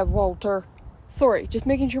you have, Walter. Sorry, just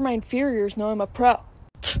making sure my inferiors know I'm a pro.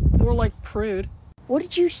 More like prude. What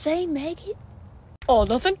did you say, maggot? Oh,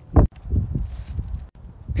 nothing?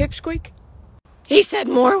 Pipsqueak? He said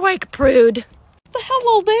more like prude. The hell,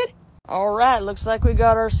 old dad? Alright, looks like we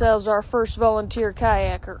got ourselves our first volunteer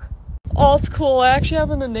kayaker. Oh, it's cool. I actually have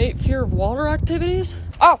an innate fear of water activities.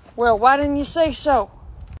 Oh, well, why didn't you say so?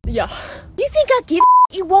 Yeah. You think I give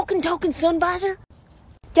you walking, talking sun visor?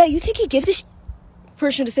 Yeah, you think he gives this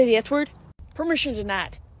Permission to say the F word? Permission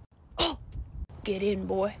denied. Get in,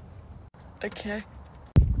 boy. Okay.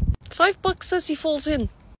 $5 says he falls in.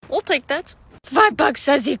 I'll take that. $5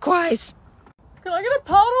 says he cries. Can I get a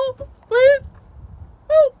paddle, please?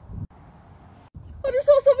 Help! I just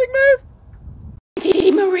saw something move.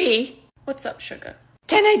 Auntie Marie, What's up, sugar?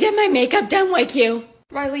 can I get my makeup done like you?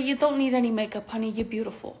 Riley, you don't need any makeup, honey. You're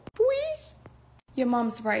beautiful. Please? Your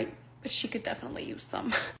mom's right, but she could definitely use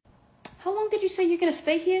some. How long did you say you're gonna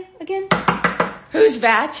stay here again? Who's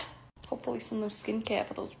that? Hopefully some new skincare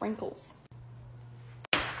for those wrinkles.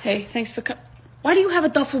 Hey, thanks for Why do you have a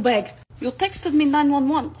duffel bag? You texted me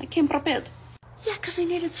 911. I came prepared. Yeah, 'cause I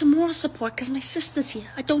needed some more support 'cause my sister's here.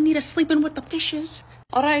 I don't need her sleeping with the fishes.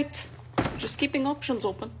 Alright. Just keeping options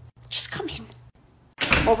open. Just come in.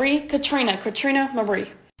 Marie, Katrina,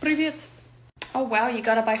 Marie. Привет. Oh wow, you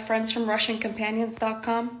gotta buy friends from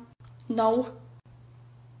RussianCompanions.com? No.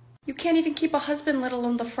 You can't even keep a husband, let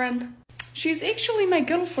alone the friend. She's actually my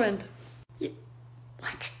girlfriend.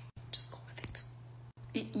 What? Just go with it.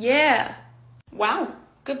 Yeah. Wow.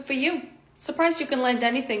 Good for you. Surprised you can land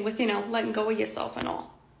anything with, letting go of yourself and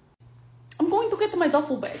all. I'm going to get my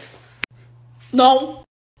duffel bag. No.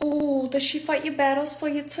 Ooh, does she fight your battles for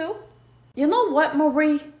you too? You know what,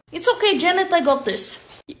 Marie? It's okay, Janet, I got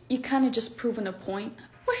this. You kinda just proven a point.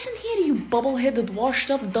 Listen here, you bubble-headed,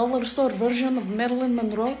 washed-up dollar store version of Marilyn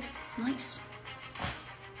Monroe. Nice.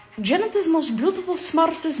 Janet is the most beautiful,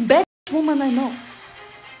 smartest, best woman I know.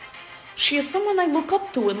 She is someone I look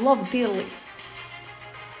up to and love dearly.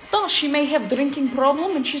 Though she may have drinking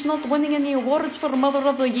problem and she's not winning any awards for Mother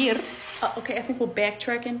of the Year. Okay, I think we're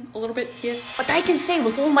backtracking a little bit here. But I can say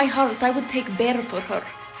with all my heart I would take Bear for her.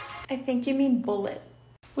 I think you mean Bullet.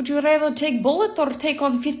 Would you rather take Bullet or take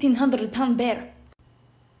on 1,500-pound Bear?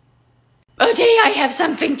 Okay, I have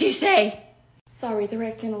something to say. Sorry, they're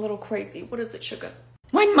acting a little crazy. What is it, sugar?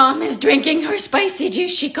 When Mom is drinking her spicy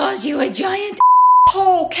juice, she calls you a giant.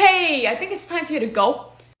 Okay, I think it's time for you to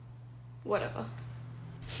go. Whatever.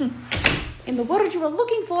 And the word you were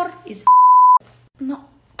looking for is no.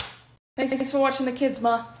 Thanks for watching the kids,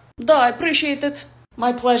 Ma. Duh, I appreciate it.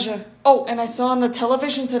 My pleasure. Oh, and I saw on the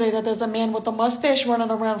television today that there's a man with a mustache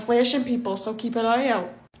running around flashing people, so keep an eye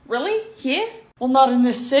out. Really? Here? Well, not in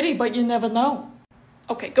this city, but you never know.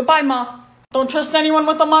 Okay, goodbye, Ma. Don't trust anyone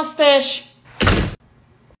with a mustache.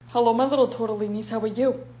 Hello, my little tortellinis, how are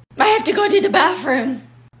you? I have to go to the bathroom.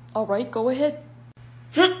 Alright, go ahead.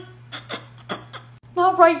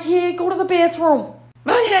 Not right here, go to the bathroom.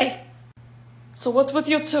 Okay. So what's with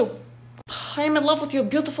you two? I am in love with your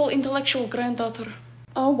beautiful intellectual granddaughter.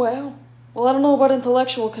 Oh, wow. Well, I don't know about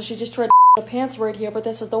intellectual, because she just tried to her pants right here, but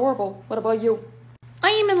that's adorable. What about you? I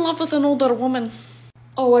am in love with an older woman.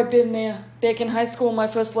 Oh, I've been there. Back in high school, my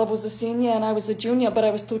first love was a senior, and I was a junior, but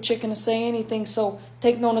I was too chicken to say anything, so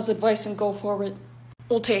take Nona's advice and go for it.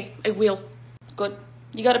 Okay, I will. Good.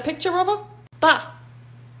 You got a picture of her? Bah!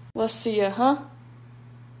 Let's see her, huh?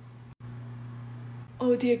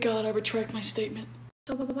 Oh, dear God, I retract my statement.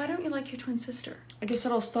 So why don't you like your twin sister? I guess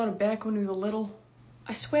it all started back when we were little.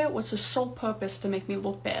 I swear it was her sole purpose to make me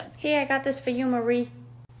look bad. Here, I got this for you, Marie.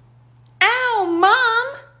 Ow,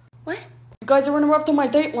 Mom! What? You guys are interrupting my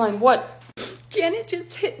dateline, what? Janet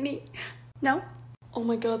just hit me. No? Oh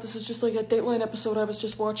my God, this is just like that Dateline episode I was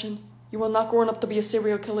just watching. You are not growing up to be a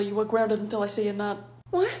serial killer, you were grounded until I say you're not.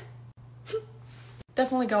 What?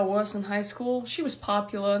 Definitely got worse in high school. She was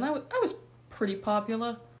popular, and I was pretty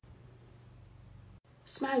popular.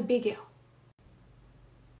 Smile bigger.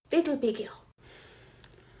 Little biggie.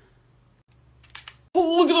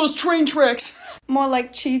 Oh, look at those train tracks! More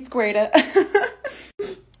like cheese grater.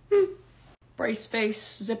 Brace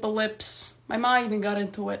face, zipper lips. My ma even got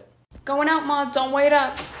into it. Going out, Ma. Don't wait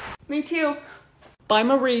up. Me too. Bye,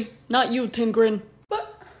 Marie. Not you, Tin Grin.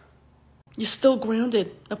 But You're still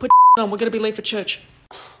grounded. Now put on. We're gonna be late for church.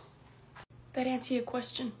 that answer your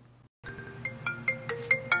question.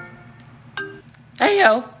 Hey,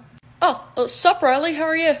 yo. Oh, sup, Riley? How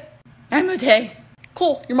are you? I'm okay.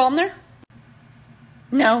 Cool. Your mom there?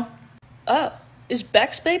 No. Oh, is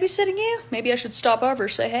Bex babysitting you? Maybe I should stop over,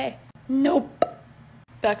 say hey. Nope.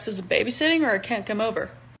 Bex isn't babysitting, or I can't come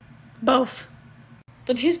over? Both.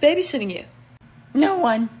 Then who's babysitting you? No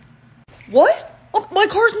one. What? Oh, my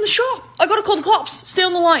car's in the shop. I gotta call the cops. Stay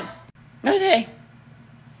on the line. Okay.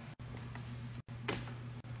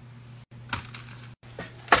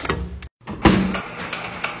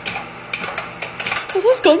 Are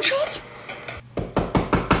those gunshots?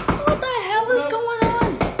 What the hell is going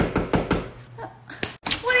on?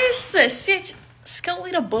 What is this? It's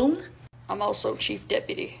skeletal bone? I'm also chief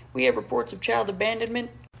deputy. We have reports of child abandonment.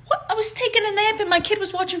 What? I was taking a nap and my kid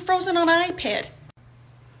was watching Frozen on an iPad.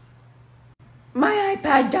 My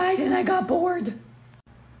iPad died and I got bored.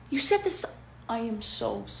 You said this. I am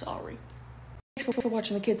so sorry. Thanks for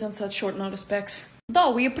watching the kids on such short notice, Bex.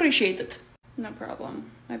 Though we appreciate it. No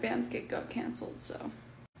problem. My band's gig got canceled, so.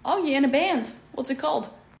 Oh, you in a band? What's it called?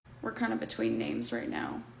 We're kind of between names right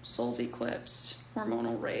now. Souls Eclipsed,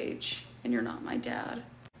 Hormonal Rage, and You're Not My Dad.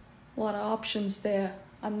 A lot of options there.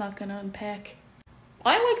 I'm not gonna unpack.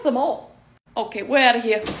 I like them all. Okay, we're out of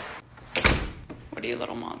here. What do you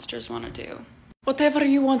little monsters want to do? Whatever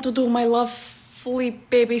you want to do, my lovely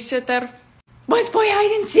babysitter. Let's play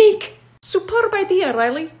hide and seek. Superb idea,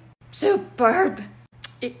 Riley. Superb.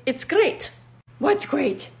 It's great. What's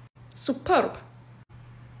great? Superb.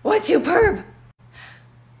 What's superb?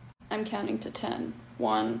 I'm counting to 10.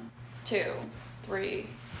 1, 2, 3,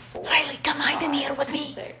 4. Riley, come hide in here with me.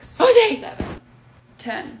 6, Okay. 7,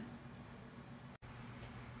 10.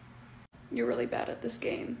 You're really bad at this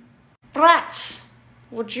game. Rats!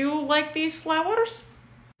 Would you like these flowers?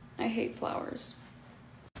 I hate flowers.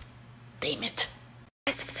 Damn it.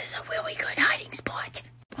 This is a really good hiding spot.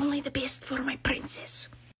 Only the best for my princess.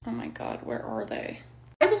 Oh my god, where are they?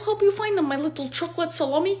 I will help you find them, my little chocolate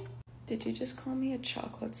salami. Did you just call me a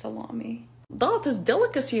chocolate salami? That is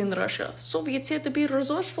delicacy in Russia. Soviets had to be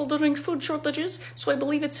resourceful during food shortages, so I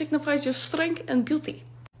believe it signifies your strength and beauty.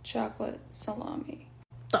 Chocolate salami.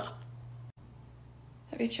 Duh.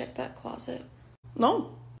 Have you checked that closet?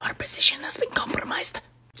 No. Our position has been compromised.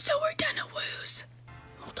 So we're gonna lose.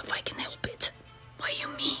 Not if I can help it. What do you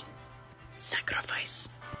mean? Sacrifice.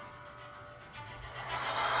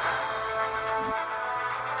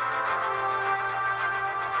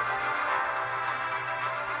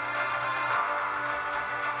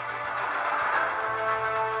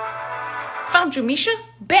 Found you, Misha.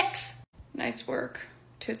 Bex. Nice work.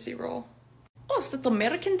 Tootsie Roll. Oh, is that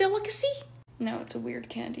American delicacy? No, it's a weird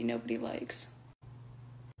candy nobody likes.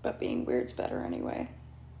 But being weird's better anyway.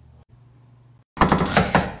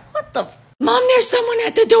 What the? Mom, there's someone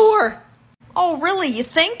at the door. Oh, really? You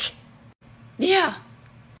think? Yeah.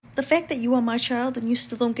 The fact that you are my child and you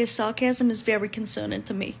still don't get sarcasm is very concerning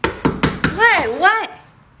to me. What?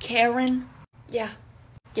 Karen? Yeah,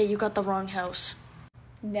 you got the wrong house.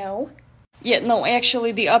 No. Yeah, no,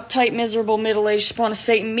 actually, the uptight, miserable, middle-aged spawn of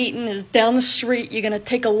Satan meeting is down the street. You're gonna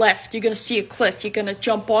take a left. You're gonna see a cliff. You're gonna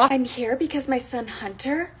jump off. I'm here because my son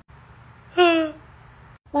Hunter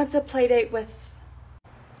wants a play date with...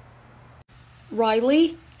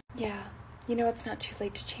 Riley? Yeah, you know it's not too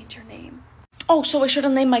late to change your name. Oh, so I should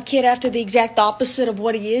have named my kid after the exact opposite of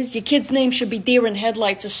what he is? Your kid's name should be Deer in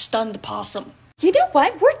Headlights or Stunned Possum. You know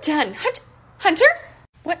what? We're done. Hunter?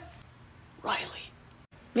 What? Riley.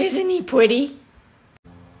 Isn't he pretty?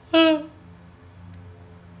 Hunter,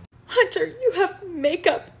 you have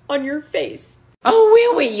makeup on your face. Oh,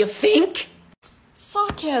 really, you think?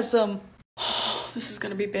 Sarcasm. This is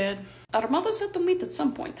gonna be bad. Our mothers had to meet at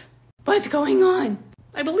some point. What's going on?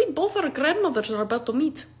 I believe both our grandmothers are about to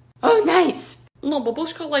meet. Oh, nice. No,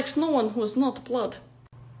 Babushka likes no one who is not blood.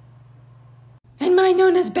 And my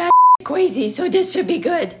Nona's bad crazy, so this should be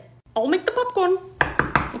good. I'll make the popcorn.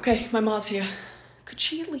 Okay, my ma's here. Could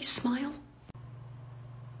she at least smile?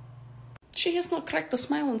 She has not cracked a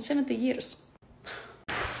smile in 70 years.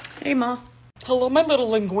 Hey, Ma. Hello, my little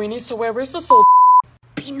linguini. So where is this old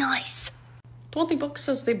Be nice. $20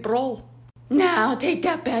 says they brawl. Nah, I'll take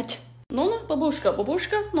that bet. Nona,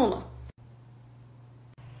 babushka, Nona.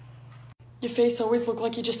 Your face always looked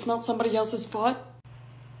like you just smelled somebody else's fart.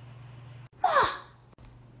 Ma!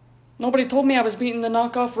 Nobody told me I was beating the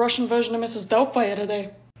knockoff Russian version of Mrs. Doubtfire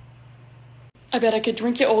today. I bet I could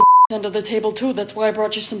drink your old under the table too. That's why I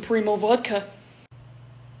brought you some Primo vodka.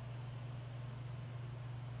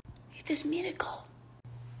 It is miracle.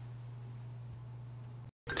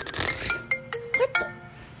 What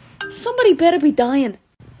the? Somebody better be dying.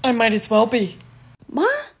 I might as well be. Ma?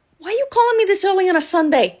 Why are you calling me this early on a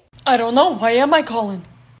Sunday? I don't know. Why am I calling?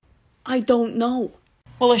 I don't know.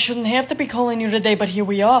 Well, I shouldn't have to be calling you today, but here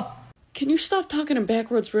we are. Can you stop talking in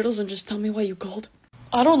backwards riddles and just tell me why you called?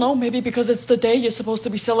 I don't know, maybe because it's the day you're supposed to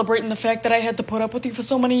be celebrating the fact that I had to put up with you for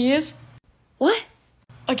so many years? What?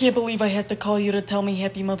 I can't believe I had to call you to tell me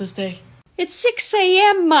Happy Mother's Day. It's 6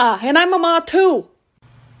 a.m., Ma, and I'm a Ma too.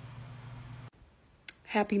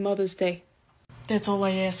 Happy Mother's Day. That's all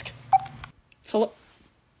I ask. Hello?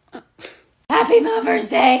 Happy Mother's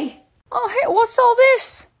Day. Oh, hey, what's all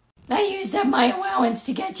this? I used up my allowance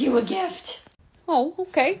to get you a gift. Oh,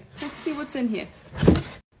 okay. Let's see what's in here.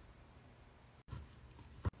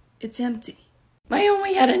 It's empty. I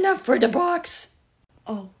only had enough for the box.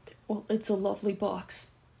 Oh, well, it's a lovely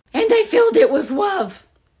box. And I filled it with love.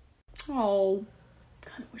 Oh.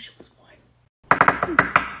 Kinda wish it was wine.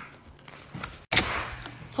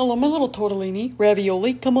 Hello, my little tortellini.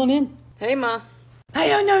 Ravioli, come on in. Hey, Ma. I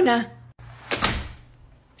don't know, Nona.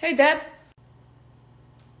 Hey, Dad.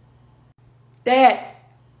 Dad.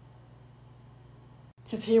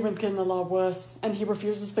 His hearing's getting a lot worse, and he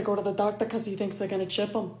refuses to go to the doctor because he thinks they're gonna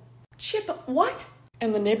chip him. Chip, what?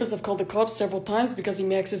 And the neighbors have called the cops several times because he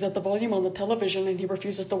maxes out the volume on the television and he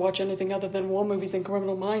refuses to watch anything other than war movies and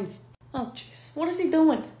Criminal Minds. Oh, jeez. What is he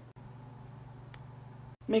doing?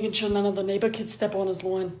 Making sure none of the neighbor kids step on his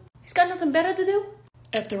lawn. He's got nothing better to do?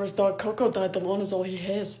 After his dog Coco died, the lawn is all he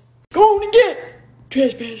has. Go on and get!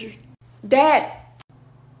 Trash bastard. Dad.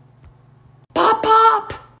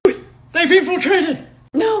 Pop! They've infiltrated!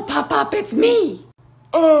 No, Pop, it's me.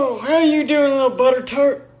 Oh, how you doing, little butter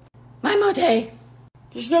tart? My mote.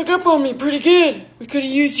 You snuck up on me pretty good. We could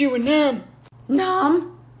have used you and them.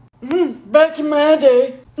 Nom. Back in my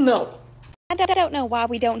day. No. I don't know why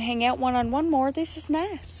we don't hang out one-on-one more. This is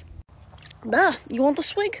nice. Nah, you want the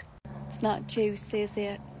swig? It's not juice, is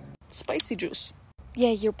it? Spicy juice.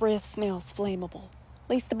 Yeah, your breath smells flammable. At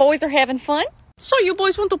least the boys are having fun. So you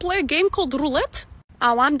boys want to play a game called roulette?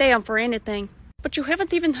 Oh, I'm down for anything. But you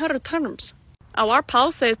haven't even heard of terms. Oh, our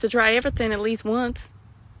pal says to try everything at least once.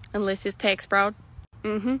 Unless it's tax fraud.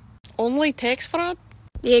 Only tax fraud?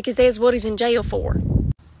 Yeah, 'cause that's what he's in jail for.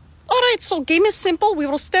 Alright, so game is simple. We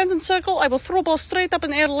will stand in circle. I will throw ball straight up in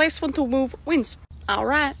the air. Last one to move wins.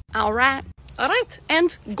 Alright. Alright,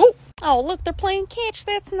 and go. Oh, look, they're playing catch.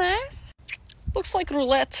 That's nice. Looks like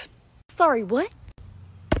roulette. Sorry, what?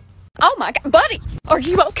 Oh my God, buddy! Are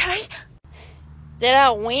you okay? Did I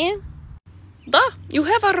win? Duh, you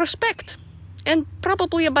have our respect. And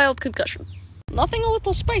probably a mild concussion. Nothing a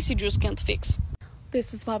little spicy juice can't fix.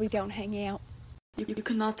 This is why we don't hang out. You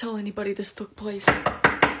cannot tell anybody this took place.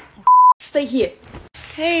 Oh, stay here.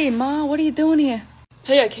 Hey, Ma, what are you doing here?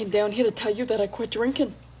 Hey, I came down here to tell you that I quit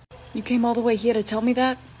drinking. You came all the way here to tell me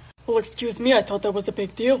that? Well, excuse me, I thought that was a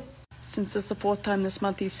big deal. Since it's the 4th time this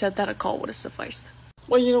month you've said that, a call would have sufficed.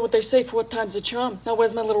 Well, you know what they say, 4 times a charm. Now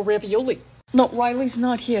where's my little ravioli? No, Riley's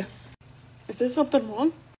not here. Is there something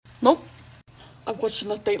wrong? Nope. I've watched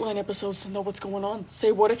enough Dateline episodes to know what's going on.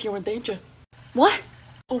 Say what if you're in danger? What?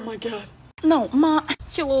 Oh my god. No, Ma.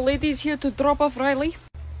 Hello, ladies, here to drop off Riley.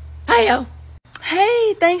 Hiyo.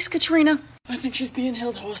 Hey, thanks, Katrina. I think she's being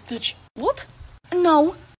held hostage. What?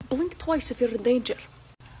 No. Blink twice if you're in danger.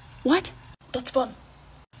 What? That's fun.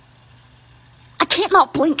 I can't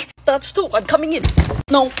not blink. That's two. I'm coming in.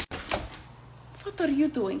 No. What are you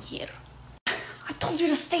doing here? I told you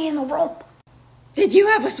to stay in the room. Did you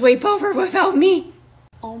have a sleepover without me?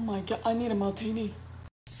 Oh my god, I need a martini.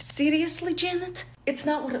 Seriously, Janet? It's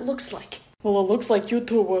not what it looks like. Well, it looks like you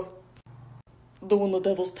two were doing the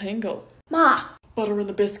devil's tango. Ma. Butter in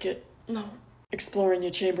the biscuit. No. Exploring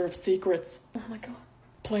your chamber of secrets. Oh my god.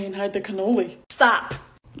 Playing hide the cannoli. Stop.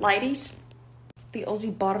 Ladies? The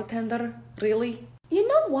Aussie bartender? Really? You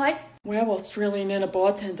know what? Well, Australian and a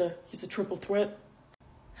bartender. He's a triple threat.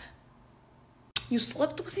 You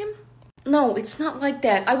slept with him? No, it's not like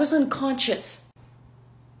that. I was unconscious.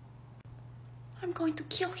 I'm going to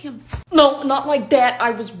kill him. No, not like that. I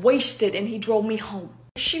was wasted and he drove me home.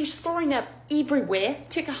 She was throwing up everywhere.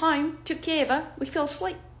 Took her home, took care of her. We fell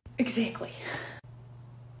asleep. Exactly.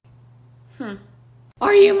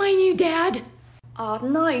 Are you my new dad?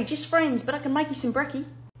 No, just friends, but I can make you some brekkie.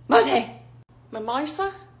 But hey.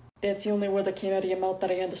 Mamaisa? That's the only word that came out of your mouth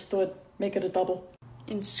that I understood. Make it a double.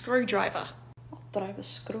 And screwdriver. I'll drive a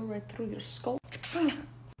screw right through your skull. Katrina.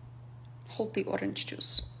 Hold the orange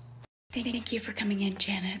juice. Thank you for coming in,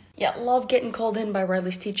 Janet. Yeah, love getting called in by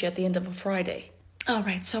Riley's teacher at the end of a Friday.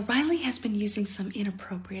 Alright, so Riley has been using some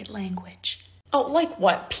inappropriate language. Oh, like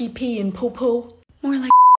what? Pee-pee and poo-poo? More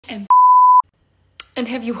like and And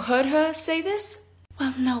have you heard her say this?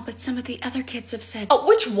 well, no, but some of the other kids have said... Oh,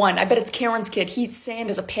 which one? I bet it's Karen's kid. He eats sand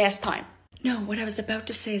as a pastime. No, what I was about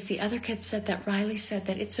to say is the other kids said that Riley said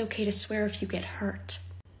that it's okay to swear if you get hurt.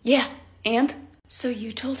 Yeah, and? So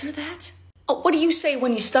you told her that? Oh, what do you say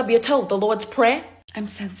when you stub your toe? The Lord's Prayer? I'm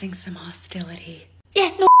sensing some hostility. Yeah,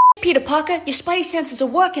 no Peter Parker. Your spidey senses are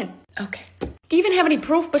working. Okay. Do you even have any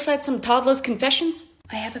proof besides some toddler's confessions?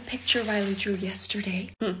 I have a picture Riley drew yesterday.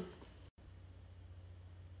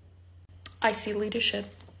 I see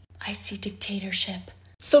leadership. I see dictatorship.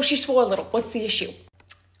 So she swore a little. What's the issue?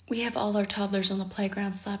 We have all our toddlers on the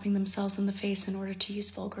playground slapping themselves in the face in order to use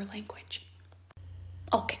vulgar language.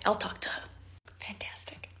 Okay, I'll talk to her.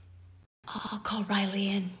 Fantastic. I'll call Riley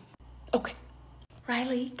in. Okay.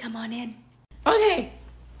 Riley, come on in. Okay.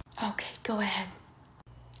 Okay, go ahead.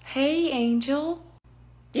 Hey, Angel.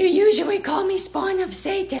 You usually call me spawn of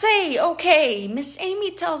Satan. Say, okay. Miss Amy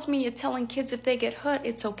tells me you're telling kids if they get hurt,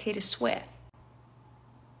 it's okay to swear.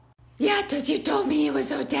 Yeah, 'cause you told me it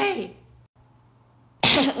was okay.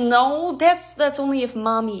 No, that's only if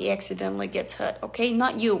mommy accidentally gets hurt, okay?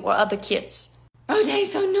 Not you or other kids. Okay,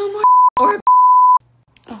 so no more or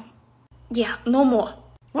Yeah, no more.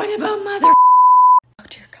 what about mother? Oh,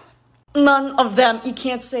 dear God. None of them. You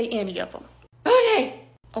can't say any of them. Okay.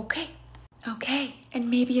 Okay. Okay, and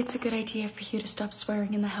maybe it's a good idea for you to stop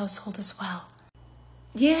swearing in the household as well.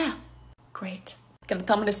 Yeah. Great. Gonna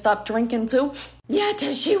tell me to stop drinking too? Yeah,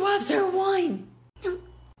 'cause she loves her wine. No,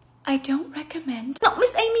 I don't recommend. No,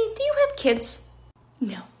 Miss Amy, do you have kids?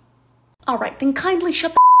 No. Alright, then kindly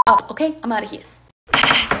shut the up, okay? I'm out of here.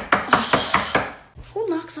 Who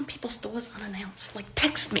knocks on people's doors unannounced? Like,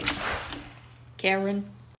 text me. Karen.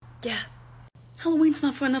 Yeah. Halloween's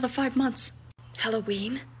not for another 5 months.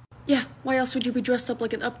 Halloween? Yeah, why else would you be dressed up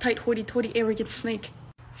like an uptight, hoity-toity, arrogant snake?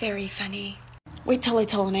 Very funny. Wait till I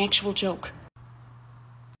tell an actual joke.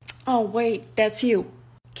 Oh, wait, that's you.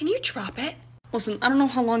 Can you drop it? Listen, I don't know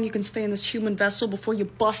how long you can stay in this human vessel before you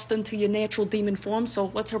bust into your natural demon form,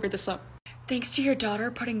 so let's hurry this up. Thanks to your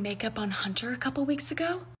daughter putting makeup on Hunter a couple weeks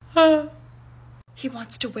ago, he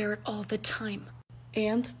wants to wear it all the time.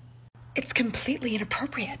 And? It's completely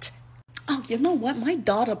inappropriate. Oh, you know what? My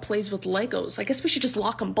daughter plays with Legos. I guess we should just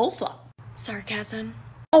lock them both up. Sarcasm.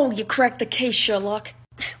 Oh, you cracked the case, Sherlock.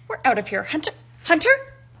 We're out of here. Hunter? Hunter?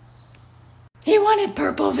 He wanted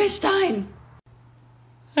purple this time.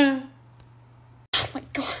 Oh my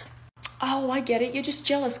God. Oh, I get it. You're just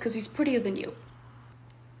jealous because he's prettier than you.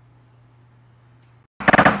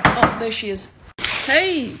 Oh, there she is.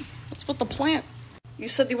 Hey, what's with the plant? You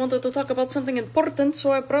said you wanted to talk about something important,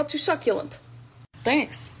 so I brought you succulent.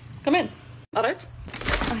 Thanks. Come in. All right.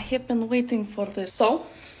 I have been waiting for this. So,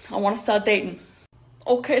 I want to start dating.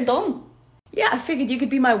 Okay, done. Yeah, I figured you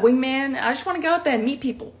could be my wingman. I just want to go out there and meet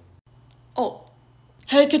people. Oh.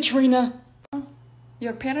 Hey, Katrina. Oh,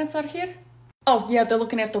 your parents are here? Oh, yeah, they're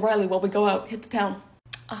looking after Riley while we go out. Hit the town.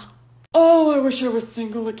 Oh, I wish I was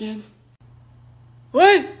single again.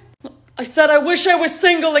 What? I said I wish I was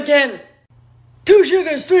single again. 2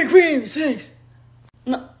 sugars, 3 creams, thanks.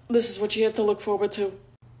 No, this is what you have to look forward to.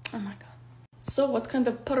 Oh my god. So what kind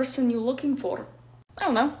of person you looking for? I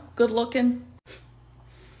don't know. Good looking.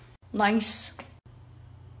 Nice.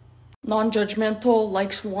 Non-judgmental,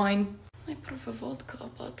 likes wine. I prefer vodka,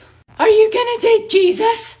 but... Are you gonna date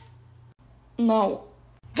Jesus? No.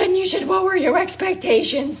 Then you should lower your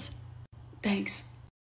expectations. Thanks.